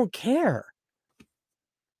 I don't care.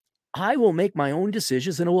 I will make my own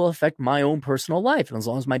decisions and it will affect my own personal life. And as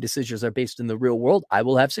long as my decisions are based in the real world, I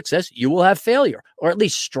will have success. You will have failure or at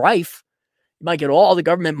least strife. You might get all the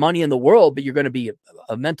government money in the world, but you're going to be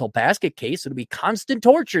a mental basket case. It'll be constant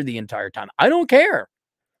torture the entire time. I don't care.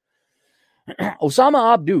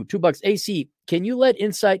 Osama Abdu, $2. AC, can you let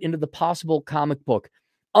insight into the possible comic book?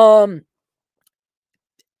 I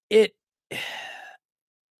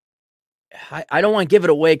don't want to give it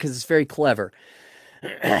away because it's very clever.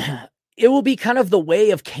 It will be kind of the way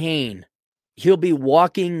of Cain. He'll be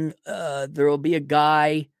walking. There will be a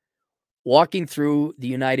guy walking through the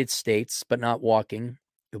United States, but not walking.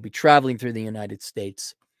 He'll be traveling through the United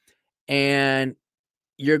States. And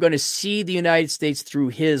you're going to see the United States through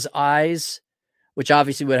his eyes, which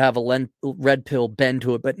obviously would have a red pill bend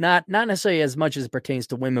to it, but not necessarily as much as it pertains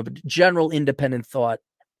to women, but general independent thought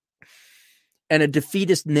and a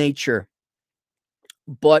defeatist nature.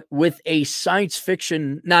 But with a science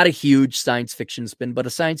fiction, not a huge science fiction spin, but a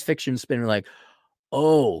science fiction spin like,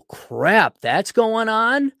 oh, crap, that's going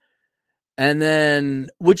on? And then,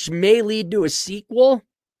 which may lead to a sequel.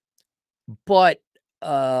 But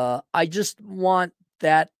I just want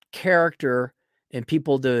that character and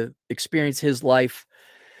people to experience his life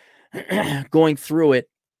going through it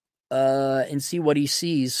and see what he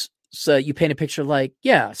sees. So you paint a picture like,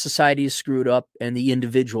 yeah, society is screwed up and the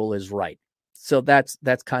individual is right. So that's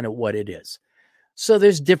kind of what it is. So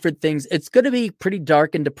there's different things. It's going to be pretty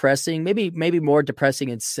dark and depressing, maybe more depressing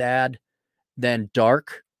and sad than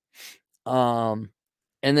dark. And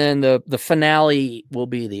then the finale will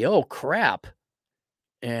be the, oh crap.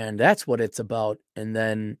 And that's what it's about. And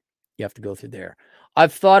then you have to go through there.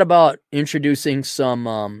 I've thought about introducing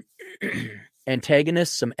some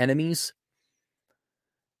antagonists, some enemies,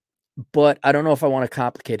 but I don't know if I want to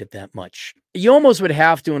complicate it that much. You almost would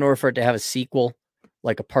have to in order for it to have a sequel,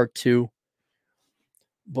 like a part 2.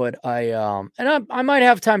 But I might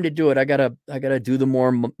have time to do it. I gotta do the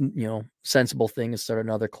more sensible thing and start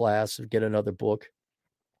another class or get another book.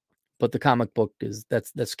 But the comic book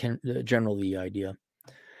that's generally the idea.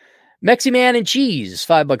 Mexi Man and Cheese,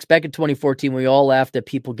 $5. Back in 2014, we all laughed at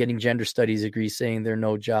people getting gender studies degrees saying there are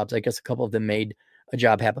no jobs. I guess a couple of them made a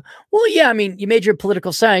job happen. Well, yeah, I mean, you major in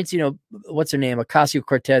political science, what's her name?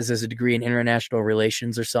 Ocasio-Cortez has a degree in international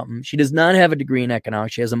relations or something. She does not have a degree in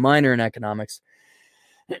economics. She has a minor in economics.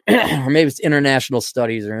 Or maybe it's international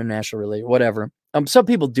studies or international relations, whatever. Some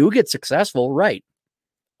people do get successful, right?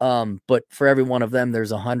 But for every one of them,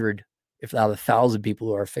 there's 100, if not 1,000 people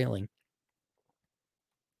who are failing.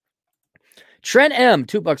 Trent M,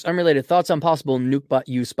 $2, unrelated. Thoughts on possible nuke bot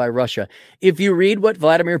use by Russia. If you read what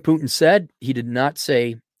Vladimir Putin said, he did not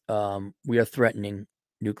say we are threatening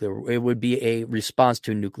nuclear. It would be a response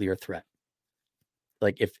to a nuclear threat.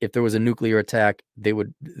 Like if there was a nuclear attack,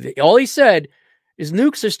 all he said is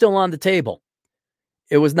nukes are still on the table.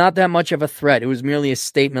 It was not that much of a threat. It was merely a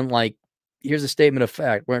statement like, here's a statement of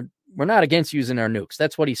fact. We're not against using our nukes.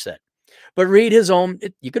 That's what he said. But read his own.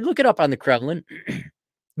 You could look it up on the Kremlin.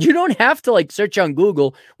 You don't have to search on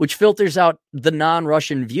Google, which filters out the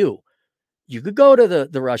non-Russian view. You could go to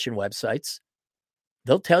the Russian websites.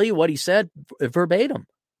 They'll tell you what he said verbatim.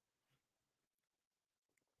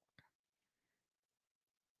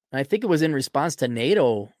 I think it was in response to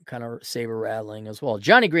NATO kind of saber rattling as well.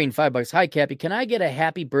 Johnny Green, $5. Hi, Cappy. Can I get a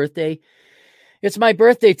happy birthday? It's my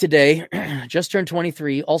birthday today. Just turned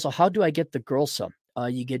 23. Also, how do I get the girl sub?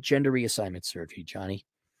 You get gender reassignment surgery, Johnny.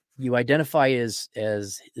 You identify as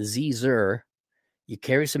Z-Zer, you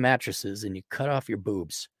carry some mattresses, and you cut off your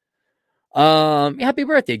boobs. Happy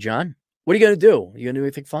birthday, John. What are you going to do? You going to do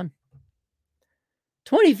anything fun?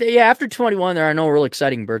 20, yeah, after 21, there are no real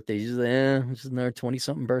exciting birthdays. This is another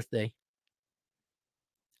 20-something birthday.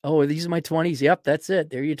 Oh, these are my 20s. Yep, that's it.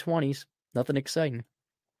 They're your 20s. Nothing exciting.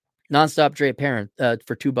 Nonstop Dre parent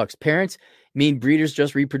for $2. Parents mean breeders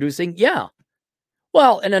just reproducing? Yeah.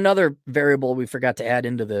 Well, and another variable we forgot to add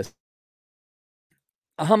into this.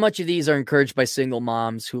 How much of these are encouraged by single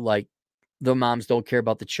moms who, like, the moms don't care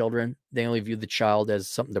about the children? They only view the child as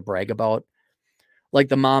something to brag about. Like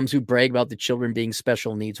the moms who brag about the children being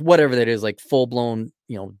special needs, whatever that is, like full-blown,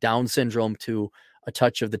 Down syndrome to a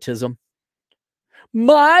touch of the tism.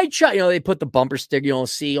 My child, they put the bumper sticker,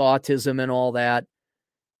 see autism and all that.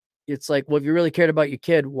 It's like, well, if you really cared about your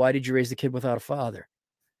kid, why did you raise the kid without a father?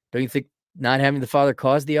 Don't you think not having the father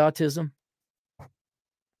caused the autism? I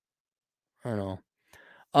don't know.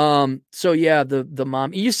 So yeah, the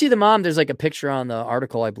mom, you see the mom, there's like a picture on the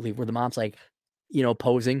article, I believe, where the mom's like,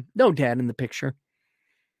 posing. No dad in the picture.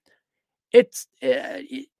 It's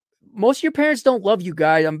most of your parents don't love you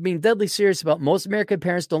guys. I'm being deadly serious about most American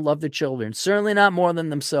parents don't love their children. Certainly not more than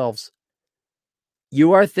themselves.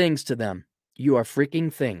 You are things to them. You are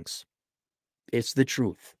freaking things. It's the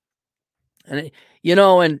truth. And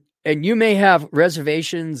and you may have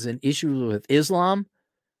reservations and issues with Islam,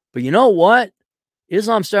 but you know what?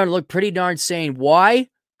 Islam's starting to look pretty darn sane. Why?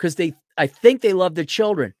 Because I think they love their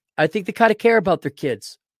children. I think they kind of care about their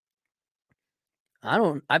kids. I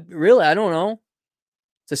don't know.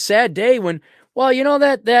 It's a sad day when, well,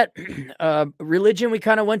 that religion we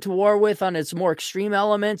kind of went to war with on its more extreme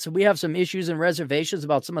elements. We have some issues and reservations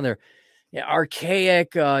about some of their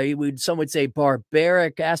archaic, some would say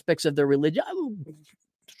barbaric aspects of their religion.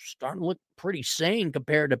 Starting to look pretty sane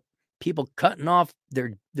compared to people cutting off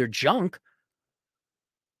their junk.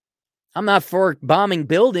 I'm not for bombing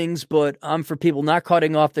buildings, but I'm for people not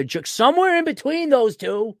cutting off their junk. Somewhere in between those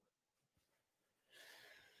two.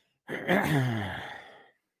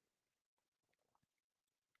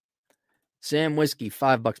 Sam Whiskey,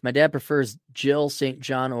 $5. My dad prefers Jill St.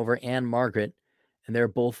 John over Anne Margaret, and they're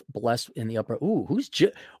both blessed in the upper. Ooh, who's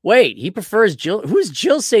Jill? Wait, he prefers Jill. Who's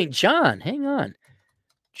Jill St. John? Hang on.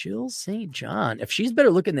 Jill St. John. If she's better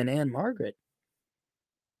looking than Anne Margaret.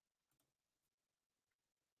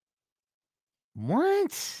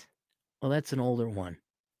 What? Well, that's an older one.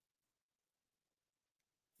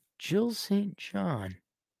 Jill St. John.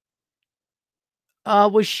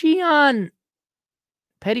 Was she on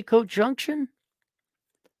Petticoat Junction?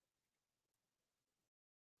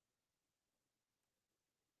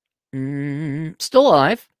 Still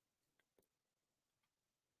alive.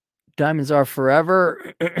 Diamonds Are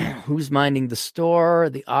Forever. Who's Minding the Store?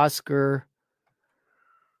 The Oscar.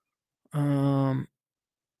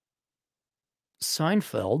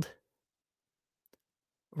 Seinfeld.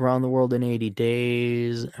 Around the World in 80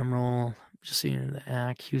 Days. Emerald. Just seeing the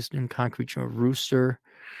act. Houston, Concrete Jungle, Rooster.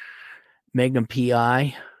 Magnum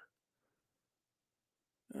P.I.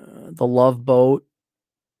 The Love Boat.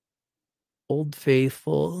 Old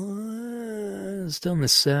Faithful. Still in the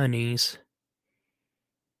 70s.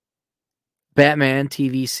 Batman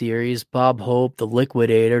TV series. Bob Hope. The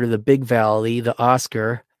Liquidator. The Big Valley. The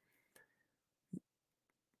Oscar.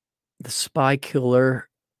 The Spy Killer.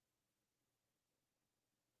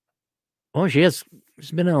 Oh, she's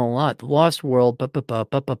been in a lot. The Lost World.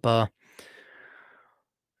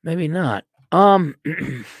 Maybe not.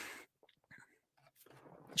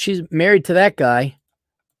 She's married to that guy.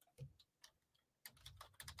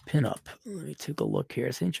 Pinup. Let me take a look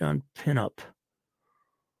here. St. John Pinup.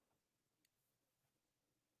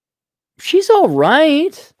 She's all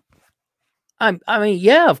right. I mean,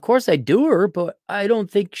 yeah, of course I do her, but I don't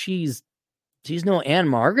think she's no Anne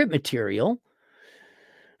Margaret material.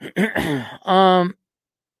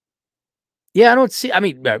 Yeah, I don't see. I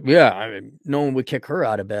mean, no one would kick her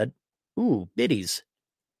out of bed. Ooh, biddies.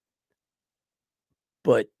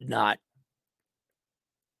 But not.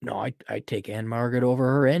 No, I take Anne Margaret over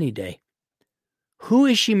her any day. Who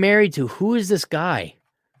is she married to? Who is this guy?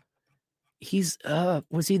 He's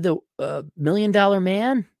was he the $1 Million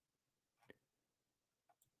Man?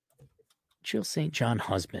 Jill St. John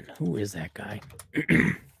husband. Who is that guy?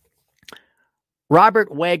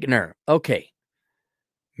 Robert Wagner. Okay.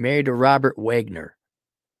 Married to Robert Wagner.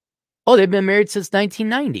 Oh, they've been married since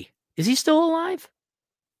 1990. Is he still alive?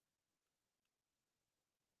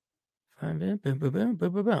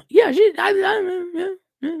 Yeah.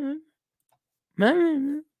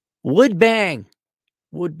 Wood bang.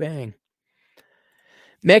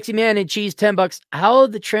 Maxi Man and Cheese, $10. How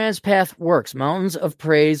the trans path works. Mountains of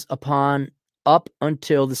praise up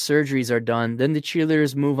until the surgeries are done. Then the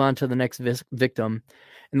cheerleaders move on to the next victim.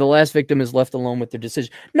 And the last victim is left alone with their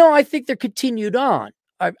decision. No, I think they're continued on.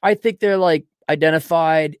 I think they're like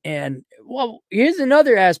identified. And well, here's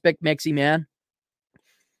another aspect, Maxi Man.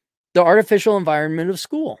 The artificial environment of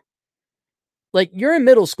school. like you're in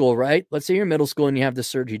middle school, right? Let's say you're in middle school and you have the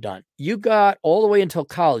surgery done. You got all the way until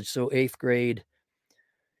college, so 8th grade.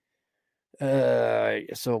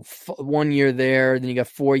 So 1 year there, then you got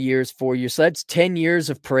 4 years. So that's 10 years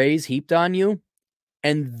of praise heaped on you.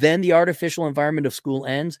 And then the artificial environment of school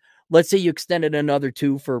ends. Let's say you extended another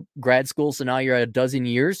 2 for grad school, so now you're at a dozen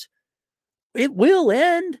years. It will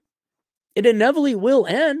end. It inevitably will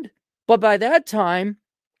end. But by that time,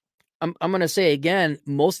 I'm going to say again,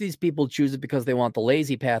 most of these people choose it because they want the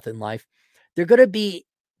lazy path in life. They're going to be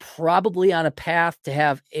probably on a path to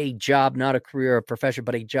have a job, not a career or a profession,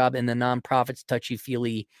 but a job in the nonprofits,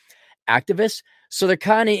 touchy-feely activists. So they're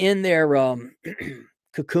kind of in their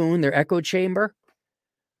cocoon, their echo chamber.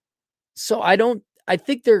 So I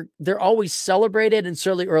think they're always celebrated, and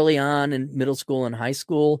certainly early on in middle school and high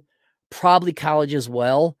school, probably college as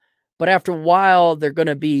well. But after a while, they're going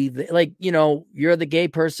to be like, you're the gay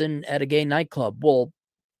person at a gay nightclub. Well,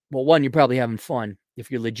 one, you're probably having fun if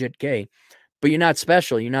you're legit gay, but you're not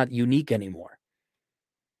special. You're not unique anymore.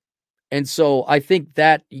 And so I think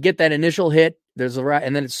that you get that initial hit,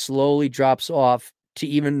 and then it slowly drops off to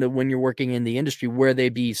even when you're working in the industry where they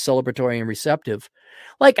be celebratory and receptive.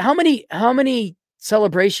 Like how many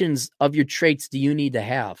celebrations of your traits do you need to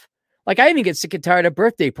have? Like I even get sick and tired of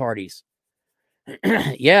birthday parties.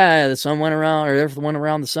 Yeah, the sun went around, or Earth went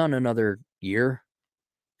around the sun another year.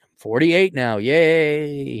 48 now,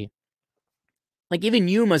 yay. Like even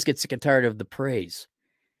you must get sick and tired of the praise.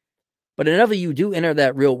 But inevitably you do enter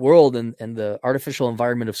that real world and the artificial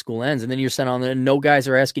environment of school ends, and then you're sent on and no guys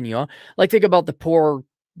are asking you. Like think about the poor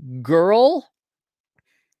girl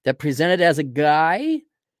that presented as a guy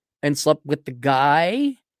and slept with the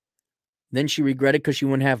guy. Then she regretted because she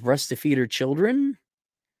wouldn't have breasts to feed her children.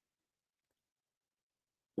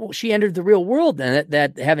 Well, she entered the real world, and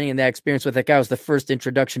that having that experience with that guy was the first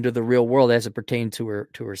introduction to the real world as it pertained to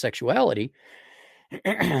her sexuality.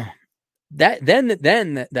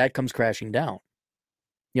 that comes crashing down.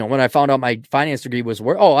 When I found out my finance degree was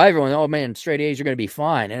oh man, straight A's, you're going to be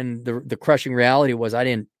fine. And the crushing reality was I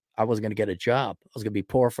wasn't going to get a job. I was going to be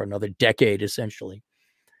poor for another decade, essentially.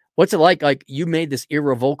 What's it like? Like you made this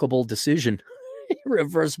irrevocable decision,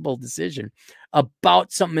 irreversible decision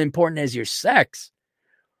about something important as your sex.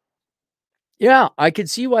 Yeah, I could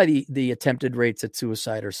see why the attempted rates at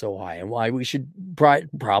suicide are so high and why we should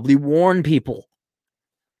probably warn people.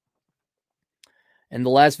 And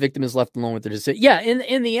the last victim is left alone with their decision. Yeah,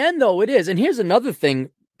 in the end, though, it is. And here's another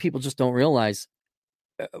thing people just don't realize.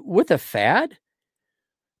 With a fad,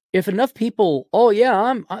 if enough people,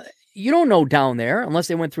 you don't know down there unless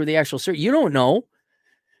they went through the actual surgery. You don't know.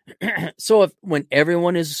 So when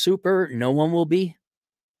everyone is super, no one will be.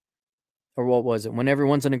 Or what was it? When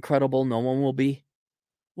everyone's an incredible, no one will be.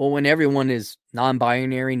 Well, when everyone is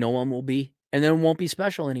non-binary, no one will be. And then it won't be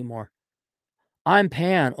special anymore. I'm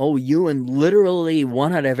pan. Oh, you and literally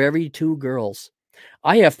 1 out of every 2 girls.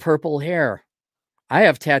 I have purple hair. I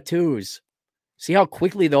have tattoos. See how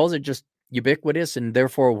quickly those are just ubiquitous and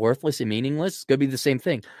therefore worthless and meaningless? It's going to be the same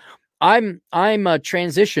thing. I'm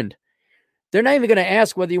transitioned. They're not even going to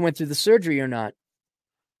ask whether you went through the surgery or not.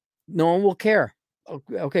 No one will care.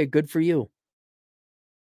 Okay, good for you.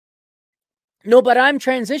 No, but I'm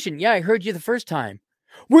transitioned. Yeah, I heard you the first time.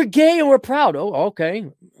 We're gay and we're proud. Oh, okay.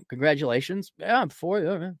 Congratulations. Yeah, I'm for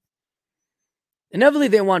you. Inevitably,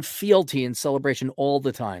 they want fealty and celebration all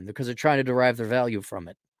the time because they're trying to derive their value from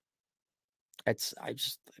it.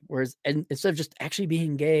 Whereas instead of just actually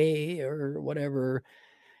being gay or whatever,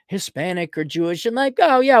 Hispanic or Jewish, and like,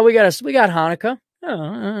 oh yeah, we got Hanukkah.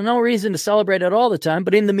 No reason to celebrate it all the time.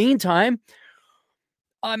 But in the meantime,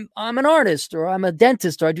 I'm an artist or I'm a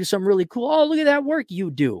dentist or I do something really cool. Oh, look at that work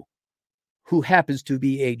you do. Who happens to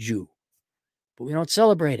be a Jew. But we don't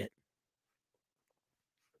celebrate it.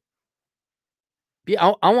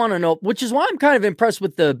 Yeah, I want to know, which is why I'm kind of impressed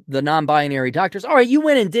with the non-binary doctors. All right, you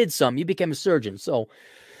went and did some. You became a surgeon. So,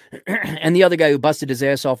 and the other guy who busted his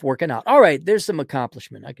ass off working out. All right, there's some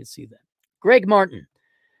accomplishment. I can see that. Greg Martin,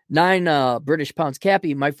 9 British pounds.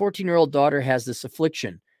 Cappy, my 14-year-old daughter has this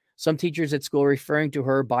affliction. Some teachers at school are referring to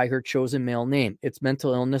her by her chosen male name. It's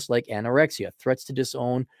mental illness like anorexia. Threats to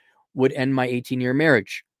disown would end my 18-year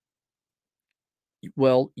marriage.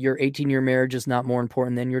 Well, your 18-year marriage is not more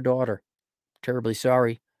important than your daughter. Terribly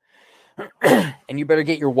sorry. And you better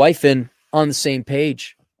get your wife in on the same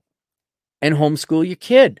page and homeschool your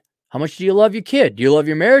kid. How much do you love your kid? Do you love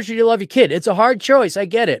your marriage or do you love your kid? It's a hard choice. I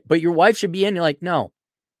get it. But your wife should be in. You're like, no,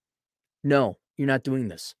 you're not doing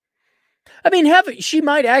this. I mean, she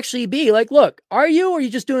might actually be like, look, are you, or are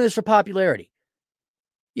you just doing this for popularity?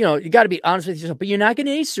 You got to be honest with yourself, but you're not going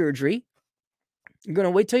to need surgery. You're going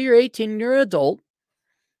to wait till you're 18 and you're an adult.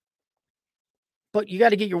 But you got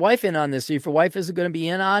to get your wife in on this. If your wife isn't going to be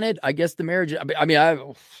in on it, I guess the marriage,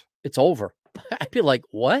 it's over. I'd be like,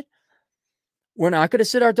 what? We're not going to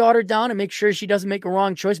sit our daughter down and make sure she doesn't make a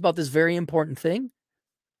wrong choice about this very important thing.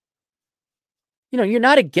 You're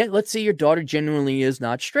not against, let's say your daughter genuinely is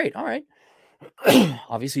not straight. All right.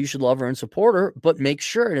 Obviously you should love her and support her, but make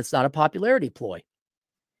sure it's not a popularity ploy.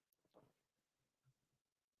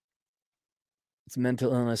 It's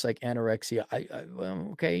mental illness like anorexia. Well,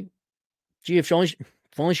 okay. Gee, if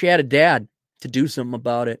only she had a dad to do something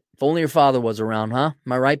about it. If only her father was around, huh?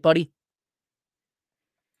 Am I right, buddy?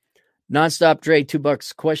 Nonstop Dre,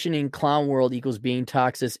 $2. Questioning clown world equals being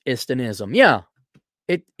toxicism. Yeah,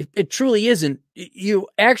 it truly isn't. You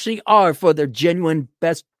actually are for the genuine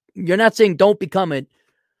best. You're not saying don't become it.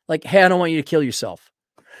 Like, hey, I don't want you to kill yourself.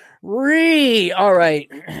 All right.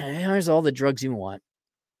 Here's all the drugs you want.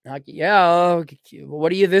 Yeah.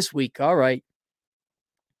 What are you this week? All right.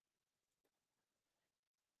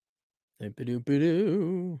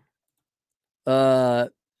 Burby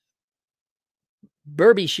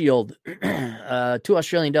Shield, $2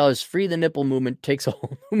 Australian. Free the nipple movement takes a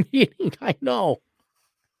whole new meaning. I know.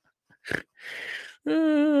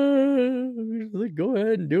 Go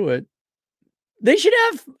ahead and do it. They should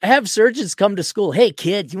have surgeons come to school. Hey,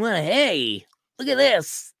 kid, hey, look at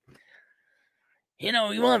this. You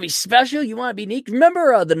want to be special? You want to be unique?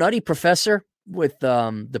 Remember the Nutty Professor with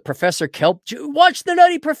the Professor Kelp? Watch the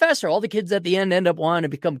Nutty Professor. All the kids at the end up wanting to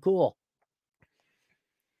become cool.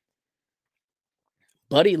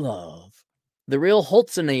 Buddy Love. The Real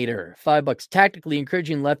Holtzinator, $5. Tactically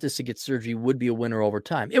encouraging leftists to get surgery would be a winner over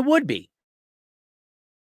time. It would be.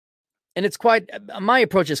 And it's my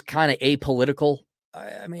approach is kind of apolitical.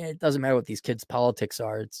 I mean, it doesn't matter what these kids' politics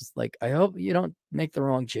are. It's just like, I hope you don't make the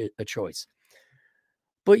wrong choice.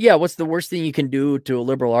 But yeah, what's the worst thing you can do to a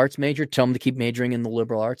liberal arts major? Tell them to keep majoring in the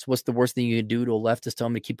liberal arts. What's the worst thing you can do to a leftist? Tell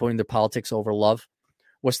them to keep putting their politics over love.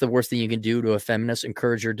 What's the worst thing you can do to a feminist?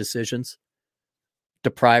 Encourage her decisions.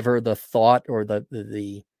 Deprive her the thought or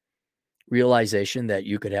the realization that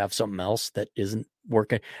you could have something else that isn't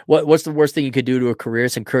working. What's the worst thing you could do to a career?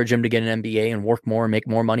 Is encourage him to get an MBA and work more and make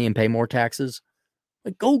more money and pay more taxes.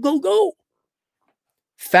 Like, go.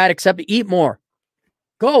 Fat accept, eat more.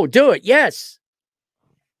 Go, do it. Yes.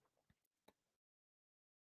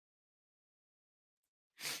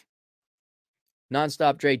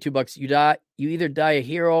 Nonstop Dre, $2. You either die a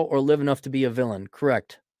hero or live enough to be a villain.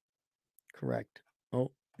 Correct.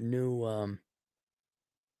 Oh, new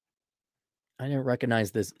I didn't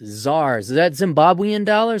recognize this. ZARs. Is that Zimbabwean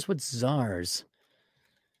dollars? What's ZARs?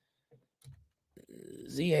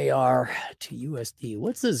 ZAR to USD.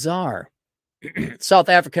 What's the ZAR? South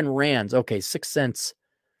African rands. Okay, 6 cents.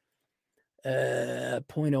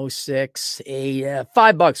 0.06. $5,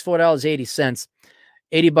 $4.80.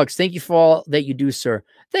 $80. Thank you for all that you do, sir.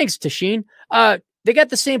 Thanks, Tashin. They got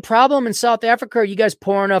the same problem in South Africa. Are you guys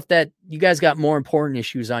poor enough that you guys got more important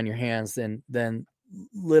issues on your hands than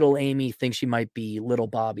little Amy thinks she might be little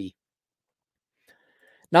Bobby?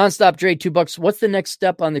 Nonstop Dre, $2. What's the next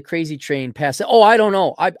step on the crazy train past? Oh, I don't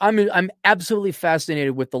know. I'm absolutely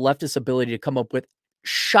fascinated with the leftist ability to come up with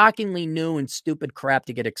shockingly new and stupid crap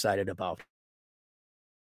to get excited about.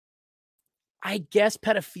 I guess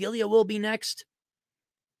pedophilia will be next.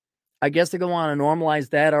 I guess they're going to want to normalize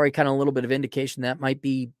that. Already kind of a little bit of indication that might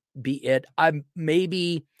be it.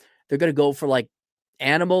 Maybe they're going to go for like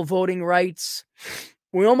animal voting rights.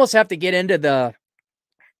 We almost have to get into the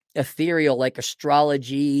ethereal, like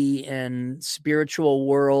astrology and spiritual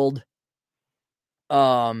world.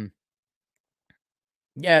 Yeah,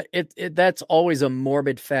 that's always a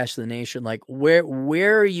morbid fascination. Like,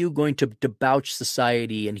 where are you going to debauch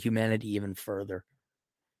society and humanity even further?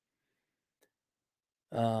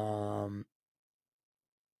 I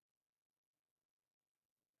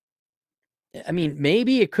mean,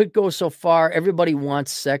 maybe it could go so far. Everybody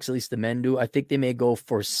wants sex, at least the men do. I think they may go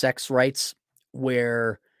for sex rights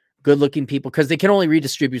where good-looking people, because they can only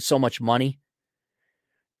redistribute so much money.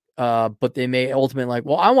 But they may ultimately like,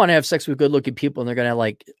 well, I want to have sex with good-looking people, and they're going to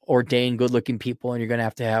like ordain good-looking people, and you're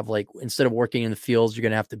going to have like, instead of working in the fields, you're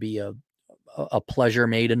going to have to be a pleasure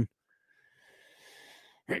maiden.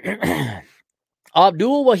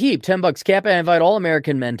 Abdul Wahib, $10. Cap, I invite all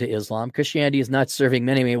American men to Islam. Christianity is not serving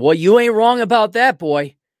many. Well, you ain't wrong about that,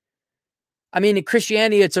 boy. I mean, in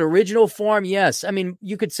Christianity, it's an original form. Yes. I mean,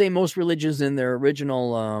 you could say most religions in their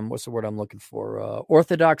original, what's the word I'm looking for?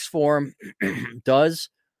 Orthodox form does,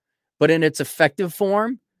 but in its effective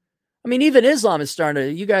form. I mean, even Islam is starting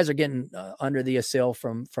to, you guys are getting under the assail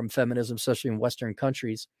from feminism, especially in Western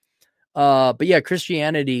countries. But yeah,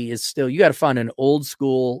 Christianity is still, you got to find an old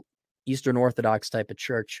school Eastern Orthodox type of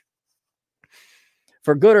church.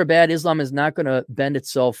 For good or bad, Islam is not going to bend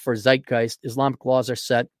itself for zeitgeist. Islamic laws are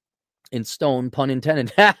set in stone, pun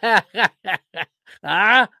intended.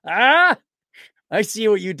 I see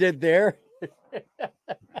what you did there.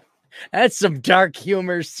 That's some dark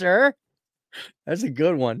humor, sir. That's a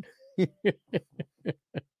good one.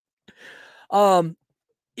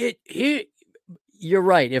 You're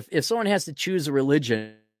right. If someone has to choose a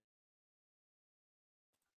religion,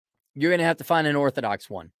 you're going to have to find an orthodox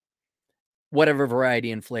one, whatever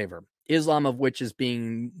variety and flavor. Islam, of which is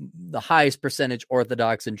being the highest percentage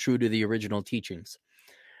orthodox and true to the original teachings.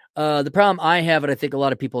 The problem I have, and I think a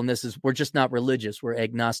lot of people in this, is we're just not religious. We're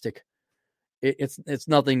agnostic. It's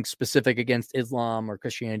nothing specific against Islam or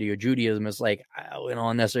Christianity or Judaism. It's like, we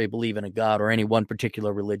don't necessarily believe in a God or any one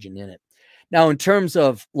particular religion in it. Now, in terms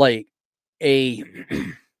of like a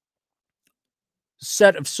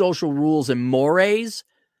set of social rules and mores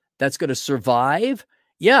that's going to survive,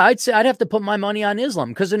 yeah, I'd say I'd have to put my money on Islam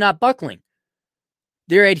because they're not buckling.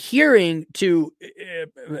 They're adhering to,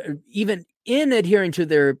 even in adhering to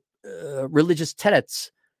their religious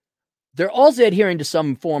tenets, they're also adhering to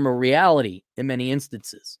some form of reality in many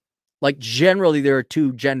instances. Like generally there are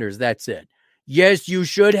two genders. That's it. Yes, you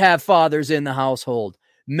should have fathers in the household.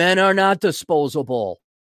 Men are not disposable.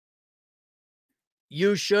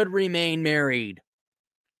 You should remain married.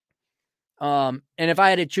 And if I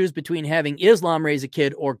had to choose between having Islam raise a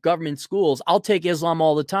kid or government schools, I'll take Islam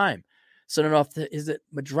all the time. So I don't know if is it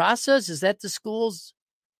madrasas? Is that the schools?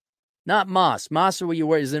 Not mosque. Mosque are where you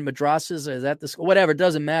were. Is it madrasas? Or is that the school? Whatever. It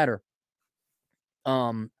doesn't matter.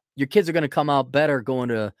 Your kids are going to come out better going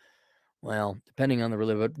to, well, depending on the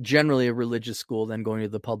religion, but generally a religious school than going to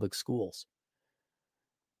the public schools.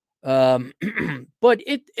 But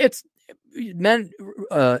it's men,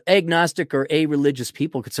 agnostic or a-religious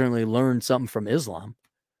people could certainly learn something from Islam.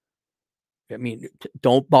 I mean,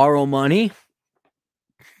 don't borrow money.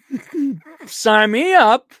 Sign me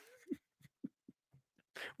up.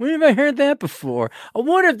 We never heard that before. I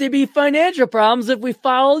wonder if there'd be financial problems if we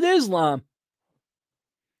followed Islam.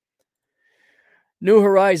 New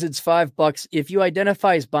Horizons, $5. If you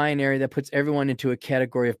identify as binary, that puts everyone into a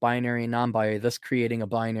category of binary and non-binary, thus creating a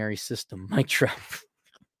binary system. Mike Trump.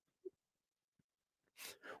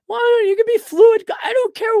 Well, you can be fluid. I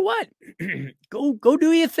don't care what. Go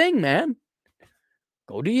do your thing, man.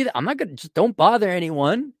 Go do your. I'm not gonna just don't bother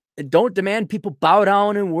anyone. Don't demand people bow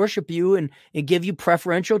down and worship you and give you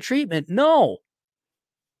preferential treatment. No.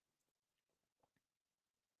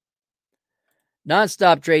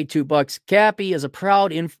 Nonstop Dre, $2. Cappy is a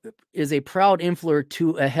proud influencer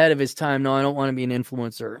too ahead of his time. No, I don't want to be an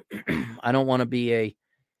influencer. I don't want to be a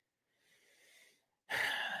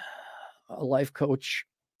life coach.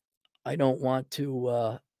 I don't want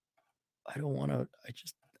to.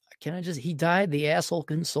 He died, the asshole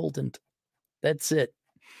consultant. That's it.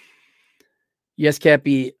 Yes,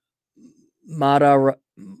 Cappy. Madarsa.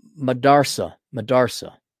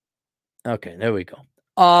 Okay, there we go.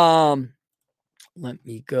 Let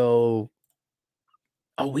me go.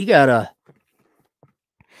 Oh, we gotta.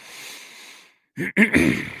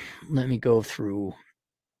 Let me go through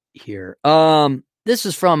here. This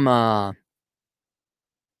is from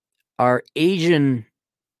our Asian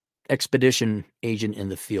expedition agent in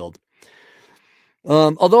the field.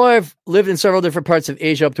 Although I've lived in several different parts of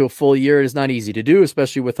Asia up to a full year, it is not easy to do,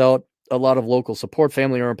 especially without a lot of local support,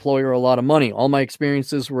 family or employer, or a lot of money. All my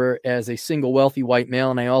experiences were as a single wealthy white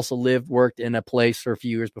male, and I also worked in a place for a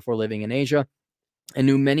few years before living in Asia, and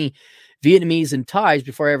knew many Vietnamese and Thais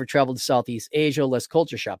before I ever traveled to Southeast Asia. Less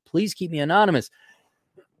culture shock. Please keep me anonymous.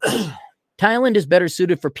 Thailand is better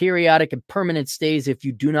suited for periodic and permanent stays if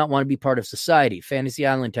you do not want to be part of society. Fantasy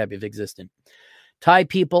Island type of existence. Thai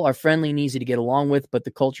people are friendly and easy to get along with, but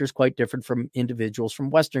the culture is quite different from individuals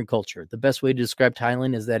from Western culture. The best way to describe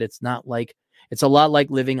Thailand is that it's a lot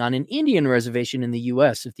like living on an Indian reservation in the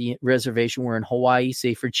U.S. If the reservation were in Hawaii,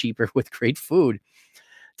 safer, cheaper, with great food.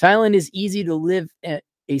 Thailand is easy to live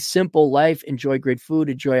a simple life, enjoy great food,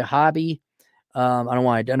 enjoy a hobby. I don't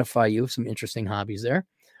want to identify you. Some interesting hobbies there.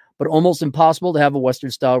 But almost impossible to have a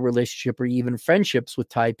Western-style relationship or even friendships with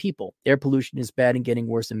Thai people. Air pollution is bad and getting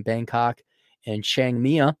worse in Bangkok and Chiang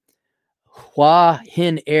Mai. Hua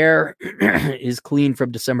Hin Air is clean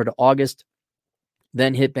from December to August.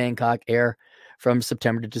 Then hit Bangkok Air from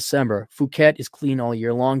September to December. Phuket is clean all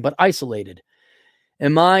year long, but isolated.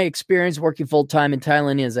 In my experience, working full-time in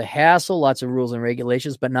Thailand is a hassle, lots of rules and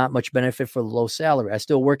regulations, but not much benefit for the low salary. I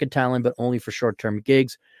still work in Thailand, but only for short-term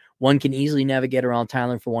gigs. One can easily navigate around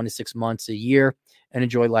Thailand for 1 to 6 months a year and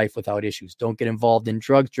enjoy life without issues. Don't get involved in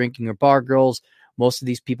drugs, drinking, or bar girls. Most of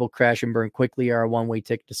these people crash and burn quickly, are a one-way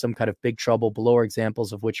ticket to some kind of big trouble. Below are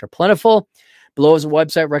examples of which are plentiful. Below is a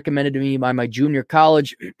website recommended to me by my junior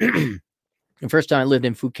college. The first time I lived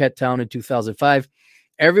in Phuket town in 2005.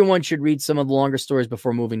 Everyone should read some of the longer stories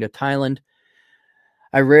before moving to Thailand.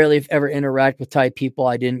 I rarely, if ever, interact with Thai people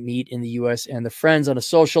I didn't meet in the U.S. and the friends. On a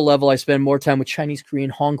social level, I spend more time with Chinese, Korean,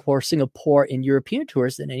 Hong Kong, Singapore, and European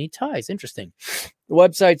tourists than any Thais. Interesting. The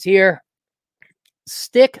website's here.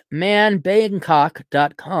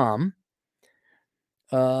 stickmanbangkok.com.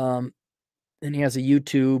 And he has a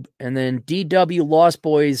YouTube. And then DW Lost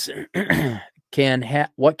Boys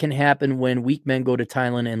what can happen when weak men go to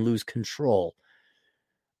Thailand and lose control.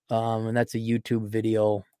 And that's a YouTube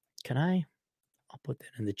video. I'll put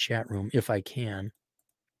that in the chat room if I can.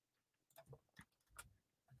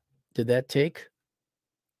 Did that take?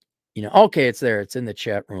 Okay, it's there. It's in the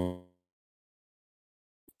chat room.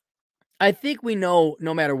 I think we know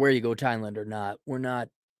no matter where you go, Thailand or not, we're not,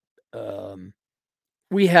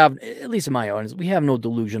 we have, at least in my audience, we have no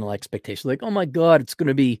delusional expectations. Like, oh my God, it's going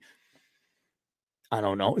to be, I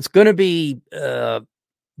don't know. It's going to be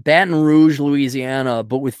Baton Rouge, Louisiana,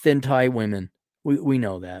 but with thin Thai women. We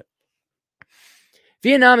know that.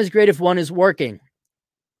 Vietnam is great if one is working.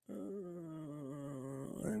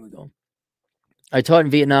 There we go. I taught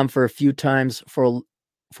in Vietnam for a few times for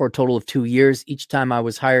a total of 2 years. Each time I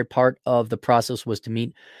was hired, part of the process was to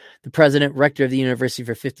meet the president, rector of the university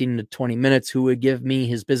for 15 to 20 minutes, who would give me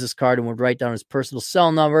his business card and would write down his personal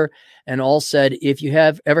cell number, and all said, if you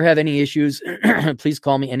ever have any issues, please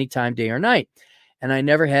call me anytime, day or night. And I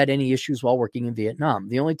never had any issues while working in Vietnam.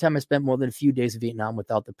 The only time I spent more than a few days in Vietnam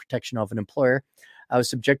without the protection of an employer, I was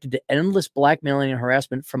subjected to endless blackmailing and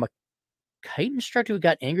harassment from a kite instructor who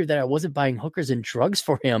got angry that I wasn't buying hookers and drugs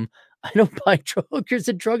for him. I don't buy hookers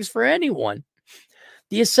and drugs for anyone.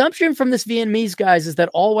 The assumption from this Vietnamese guy is that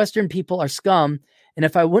all Western people are scum, and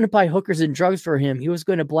if I wouldn't buy hookers and drugs for him, he was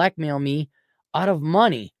going to blackmail me out of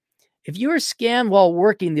money. If you are scammed while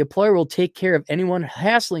working, the employer will take care of anyone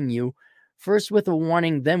hassling you, first with a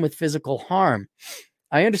warning, then with physical harm.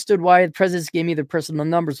 I understood why the presidents gave me their personal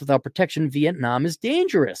numbers without protection. Vietnam is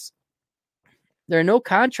dangerous. There are no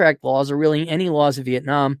contract laws or really any laws in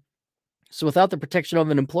Vietnam. So without the protection of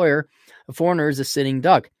an employer, a foreigner is a sitting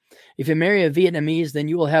duck. If you marry a Vietnamese, then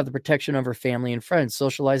you will have the protection of her family and friends.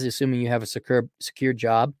 Socializing, assuming you have a secure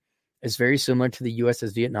job, is very similar to the U.S.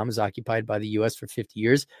 as Vietnam is occupied by the U.S. for 50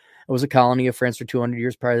 years. It was a colony of France for 200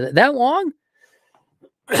 years prior to that. That long?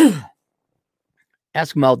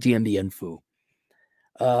 Ask about DMD and Phu.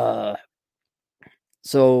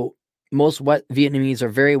 So most Vietnamese are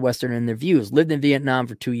very Western in their views. Lived in Vietnam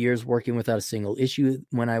for 2 years, working without a single issue.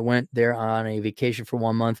 When I went there on a vacation for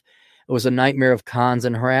 1 month, it was a nightmare of cons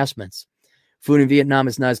and harassments. Food in Vietnam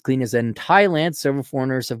is not as clean as in Thailand. Several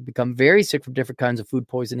foreigners have become very sick from different kinds of food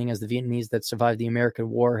poisoning, as the Vietnamese that survived the American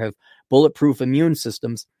War have bulletproof immune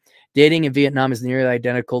systems. Dating in Vietnam is nearly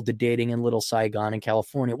identical to dating in Little Saigon in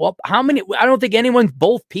California. Well, how many? I don't think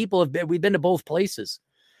both people have been. We've been to both places.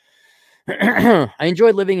 I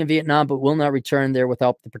enjoyed living in Vietnam, but will not return there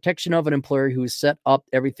without the protection of an employer who has set up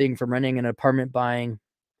everything from renting an apartment, buying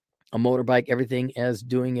a motorbike, everything as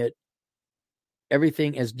doing it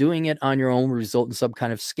on your own will result in some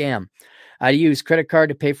kind of scam. I used credit card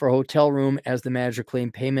to pay for a hotel room, as the manager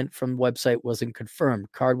claimed payment from the website wasn't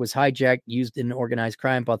confirmed. Card was hijacked, used in organized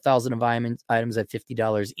crime, bought 1,000 of items at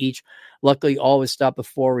 $50 each. Luckily, all was stopped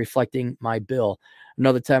before reflecting my bill.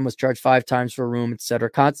 Another time was charged 5 times for a room, etc.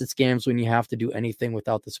 Constant scams when you have to do anything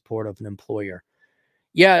without the support of an employer.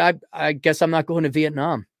 Yeah, I guess I'm not going to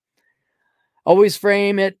Vietnam. Always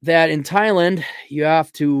frame it that in Thailand, you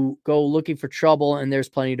have to go looking for trouble and there's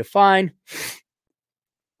plenty to find.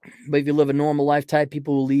 But if you live a normal life type,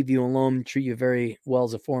 people will leave you alone and treat you very well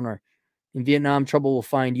as a foreigner. In Vietnam, trouble will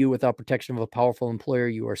find you without protection of a powerful employer.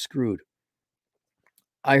 You are screwed.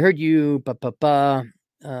 I heard you.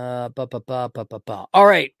 All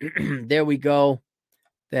right. There we go.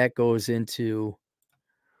 That goes into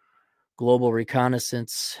global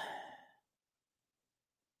reconnaissance.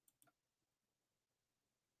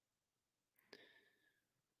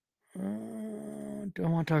 Do I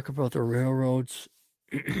want to talk about the railroads?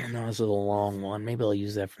 No, this is a long one. Maybe I'll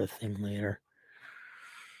use that for a thing later.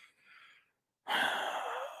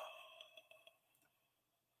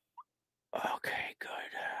 Okay, good.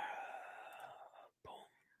 Boom.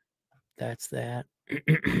 That's that.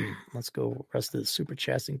 Let's go rest of the super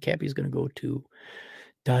chats, and Cappy's going to go to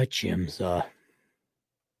Dajimza.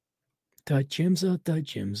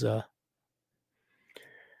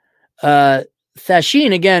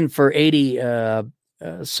 Thashin again for 80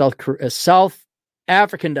 South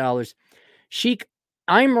African dollars. Sheikh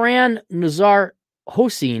Imran Nazar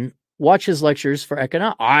Hossein, watch his lectures for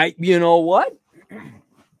economics. You know what?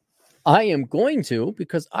 I am going to,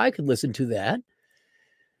 because I could listen to that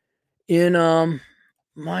in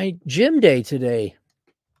my gym day today.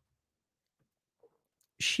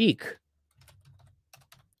 Sheik.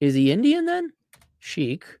 Is he Indian then?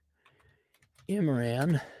 Sheik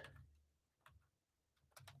Imran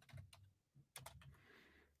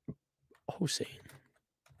Hussein.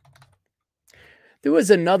 There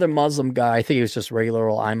was another Muslim guy, I think he was just regular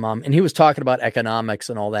old imam, and he was talking about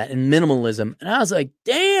economics and all that and minimalism. And I was like,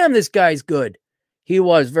 damn, this guy's good. He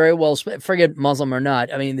was very well, forget Muslim or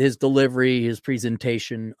not. I mean, his delivery, his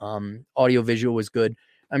presentation, audio visual was good.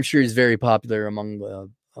 I'm sure he's very popular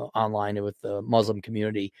among online with the Muslim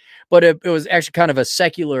community. But it was actually kind of a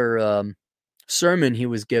secular sermon he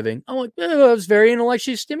was giving. Oh, it was very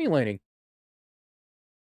intellectually stimulating.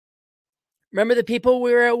 Remember the people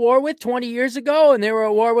we were at war with 20 years ago and they were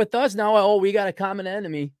at war with us? Now, we got a common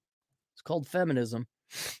enemy. It's called feminism.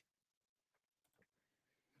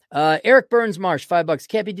 Eric Burns Marsh, $5.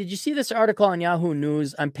 Cappy, did you see this article on Yahoo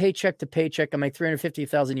News? I'm paycheck to paycheck. I make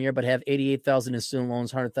 $350,000 a year, but have $88,000 in student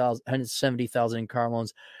loans, $170,000 in car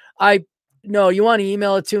loans. No, you want to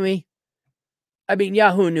email it to me? I mean,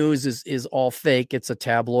 Yahoo News is all fake. It's a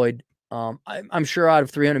tabloid. I'm sure out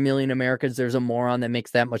of 300 million Americans, there's a moron that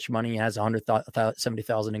makes that much money and has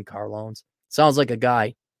 170,000 in car loans. Sounds like a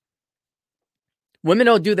guy. Women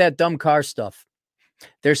don't do that dumb car stuff.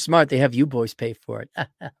 They're smart. They have you boys pay for it.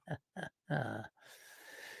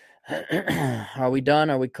 Are we done?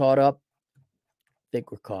 Are we caught up? I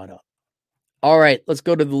think we're caught up. All right, let's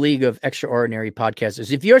go to the League of Extraordinary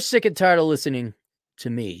Podcasters. If you're sick and tired of listening to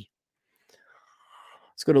me,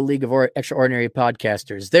 let's go to League of Extraordinary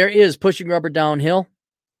Podcasters. There is Pushing Rubber Downhill,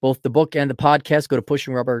 both the book and the podcast. Go to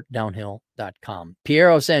pushingrubberdownhill.com.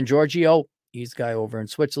 Piero San Giorgio, he's a guy over in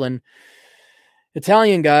Switzerland.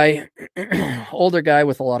 Italian guy, older guy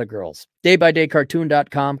with a lot of girls.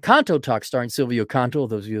 Daybydaycartoon.com. Canto Talk starring Silvio Canto.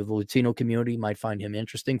 Those of you of the Latino community might find him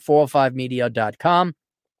interesting. 405media.com.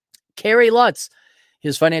 Carey Lutz,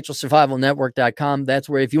 his financial survival network.com. That's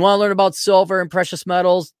where if you want to learn about silver and precious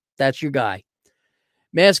metals, that's your guy.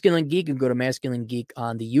 Masculine Geek, and go to Masculine Geek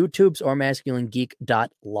on the YouTubes or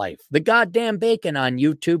masculinegeek.life. The Goddamn Bacon on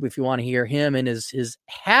YouTube if you want to hear him and his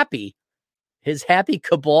happy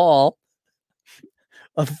cabal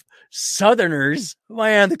of Southerners.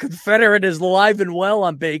 Man, the Confederate is alive and well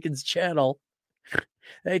on Bacon's channel.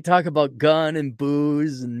 They talk about gun and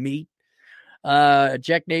booze and meat.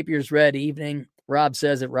 Jack Napier's Red Evening. Rob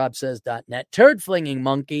Says at robsays.net. Turd Flinging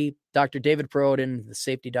Monkey. Dr. David Perodin, the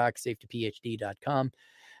Safety Doc, safetyphd.com.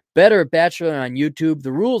 Better Bachelor on YouTube.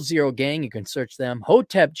 The Rule Zero Gang, you can search them.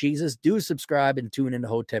 Hotep Jesus, do subscribe and tune into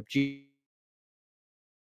Hotep Jesus.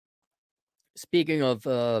 Speaking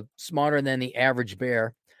of smarter than the average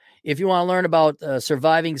bear, if you want to learn about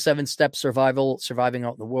surviving 7-step survival, surviving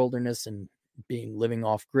out in the wilderness and living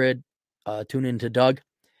off grid, tune into Doug.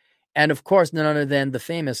 And of course, none other than the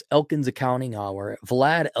famous Elkins Accounting Hour,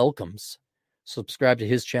 Vlad Elkins. Subscribe to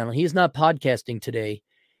his channel. He's not podcasting today.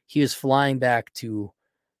 He is flying back to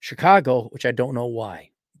Chicago, which I don't know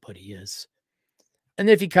why, but he is. And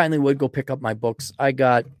if you kindly would go pick up my books, I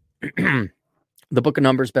got the Book of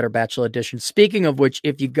Numbers, Better Bachelor Edition. Speaking of which,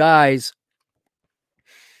 if you guys,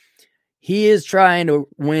 he is trying to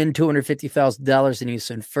win $250,000 and he's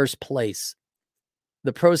in first place.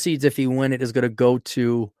 The proceeds, if he win it, is going to go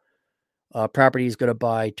to property he's going to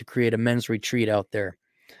buy to create a men's retreat out there.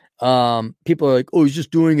 People are like, oh, he's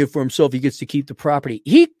just doing it for himself. He gets to keep the property.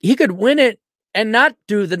 He could win it and not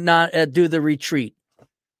do the retreat.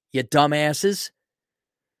 You dumbasses.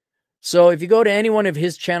 So if you go to any one of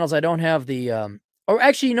his channels, I don't have the, or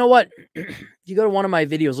actually, you know what? If you go to one of my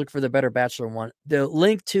videos, look for the Better Bachelor one. The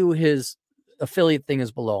link to his affiliate thing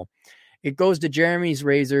is below. It goes to Jeremy's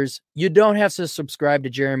Razors. You don't have to subscribe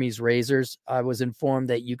to Jeremy's Razors. I was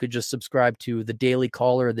informed that you could just subscribe to the Daily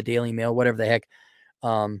Caller or the Daily Mail, whatever the heck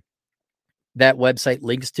that website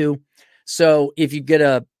links to. So if you get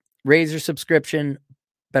a Razor subscription,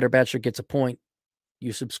 Better Bachelor gets a point.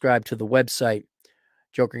 You subscribe to the website,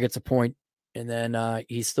 Joker gets a point, and then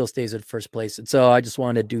he still stays at first place. And so I just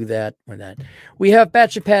wanted to do that with that. We have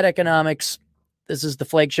Bachelor Pad Economics. This is the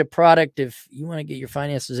flagship product. If you want to get your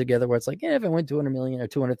finances together where it's like, yeah, if I went 200 million or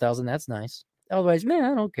 200,000, that's nice. Otherwise, man,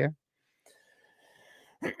 I don't care.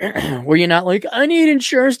 Were you not like, I need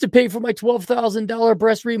insurance to pay for my $12,000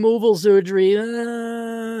 breast removal surgery?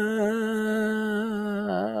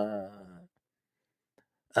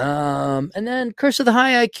 And then Curse of the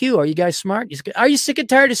High IQ. Are you guys smart? Are you sick and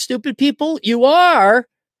tired of stupid people? You are.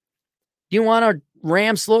 Do you want to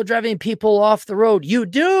ram slow driving people off the road? You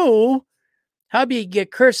do. How do you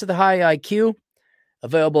get Curse of the High IQ?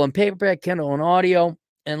 Available in paperback, Kindle, and audio.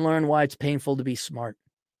 and learn why it's painful to be smart.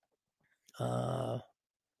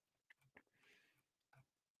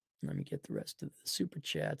 Let me get the rest of the super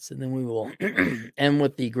chats, and then we will end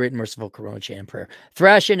with the great and merciful Coronachan prayer.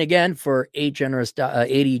 Thrashing again for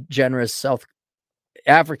 80 generous South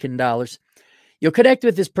African dollars. You'll connect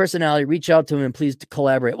with this personality, reach out to him, and please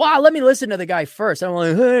collaborate. Wow, let me listen to the guy first. I'm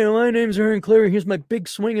like, hey, my name's Aaron Clarey. Here's my big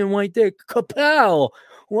swinging white dick. Kapow!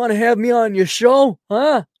 Want to have me on your show?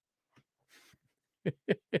 Huh?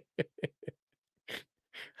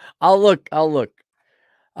 I'll look.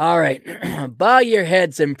 All right. Bow your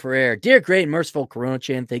heads in prayer. Dear great and merciful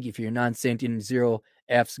Coronachan, thank you for your non-sentient zero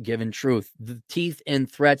F's given truth. The teeth and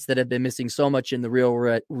threats that have been missing so much in the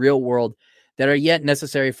real world that are yet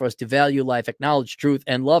necessary for us to value life, acknowledge truth,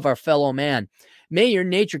 and love our fellow man. May your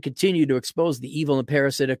nature continue to expose the evil and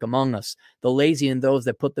parasitic among us, the lazy and those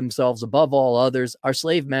that put themselves above all others, our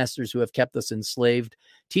slave masters who have kept us enslaved,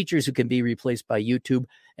 teachers who can be replaced by YouTube,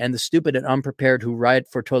 and the stupid and unprepared who riot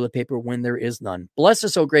for toilet paper when there is none. Bless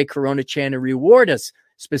us, O great Coronachan, and reward us,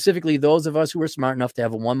 specifically those of us who were smart enough to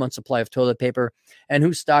have a 1-month supply of toilet paper and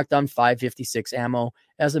who stocked on 5.56 ammo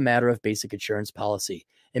as a matter of basic insurance policy.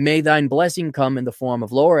 And may thine blessing come in the form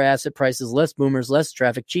of lower asset prices, less boomers, less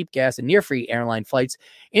traffic, cheap gas, and near-free airline flights.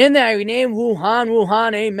 In thy name,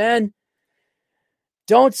 Wuhan, amen.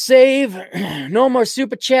 Don't save. No more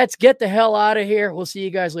super chats. Get the hell out of here. We'll see you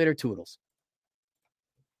guys later. Toodles.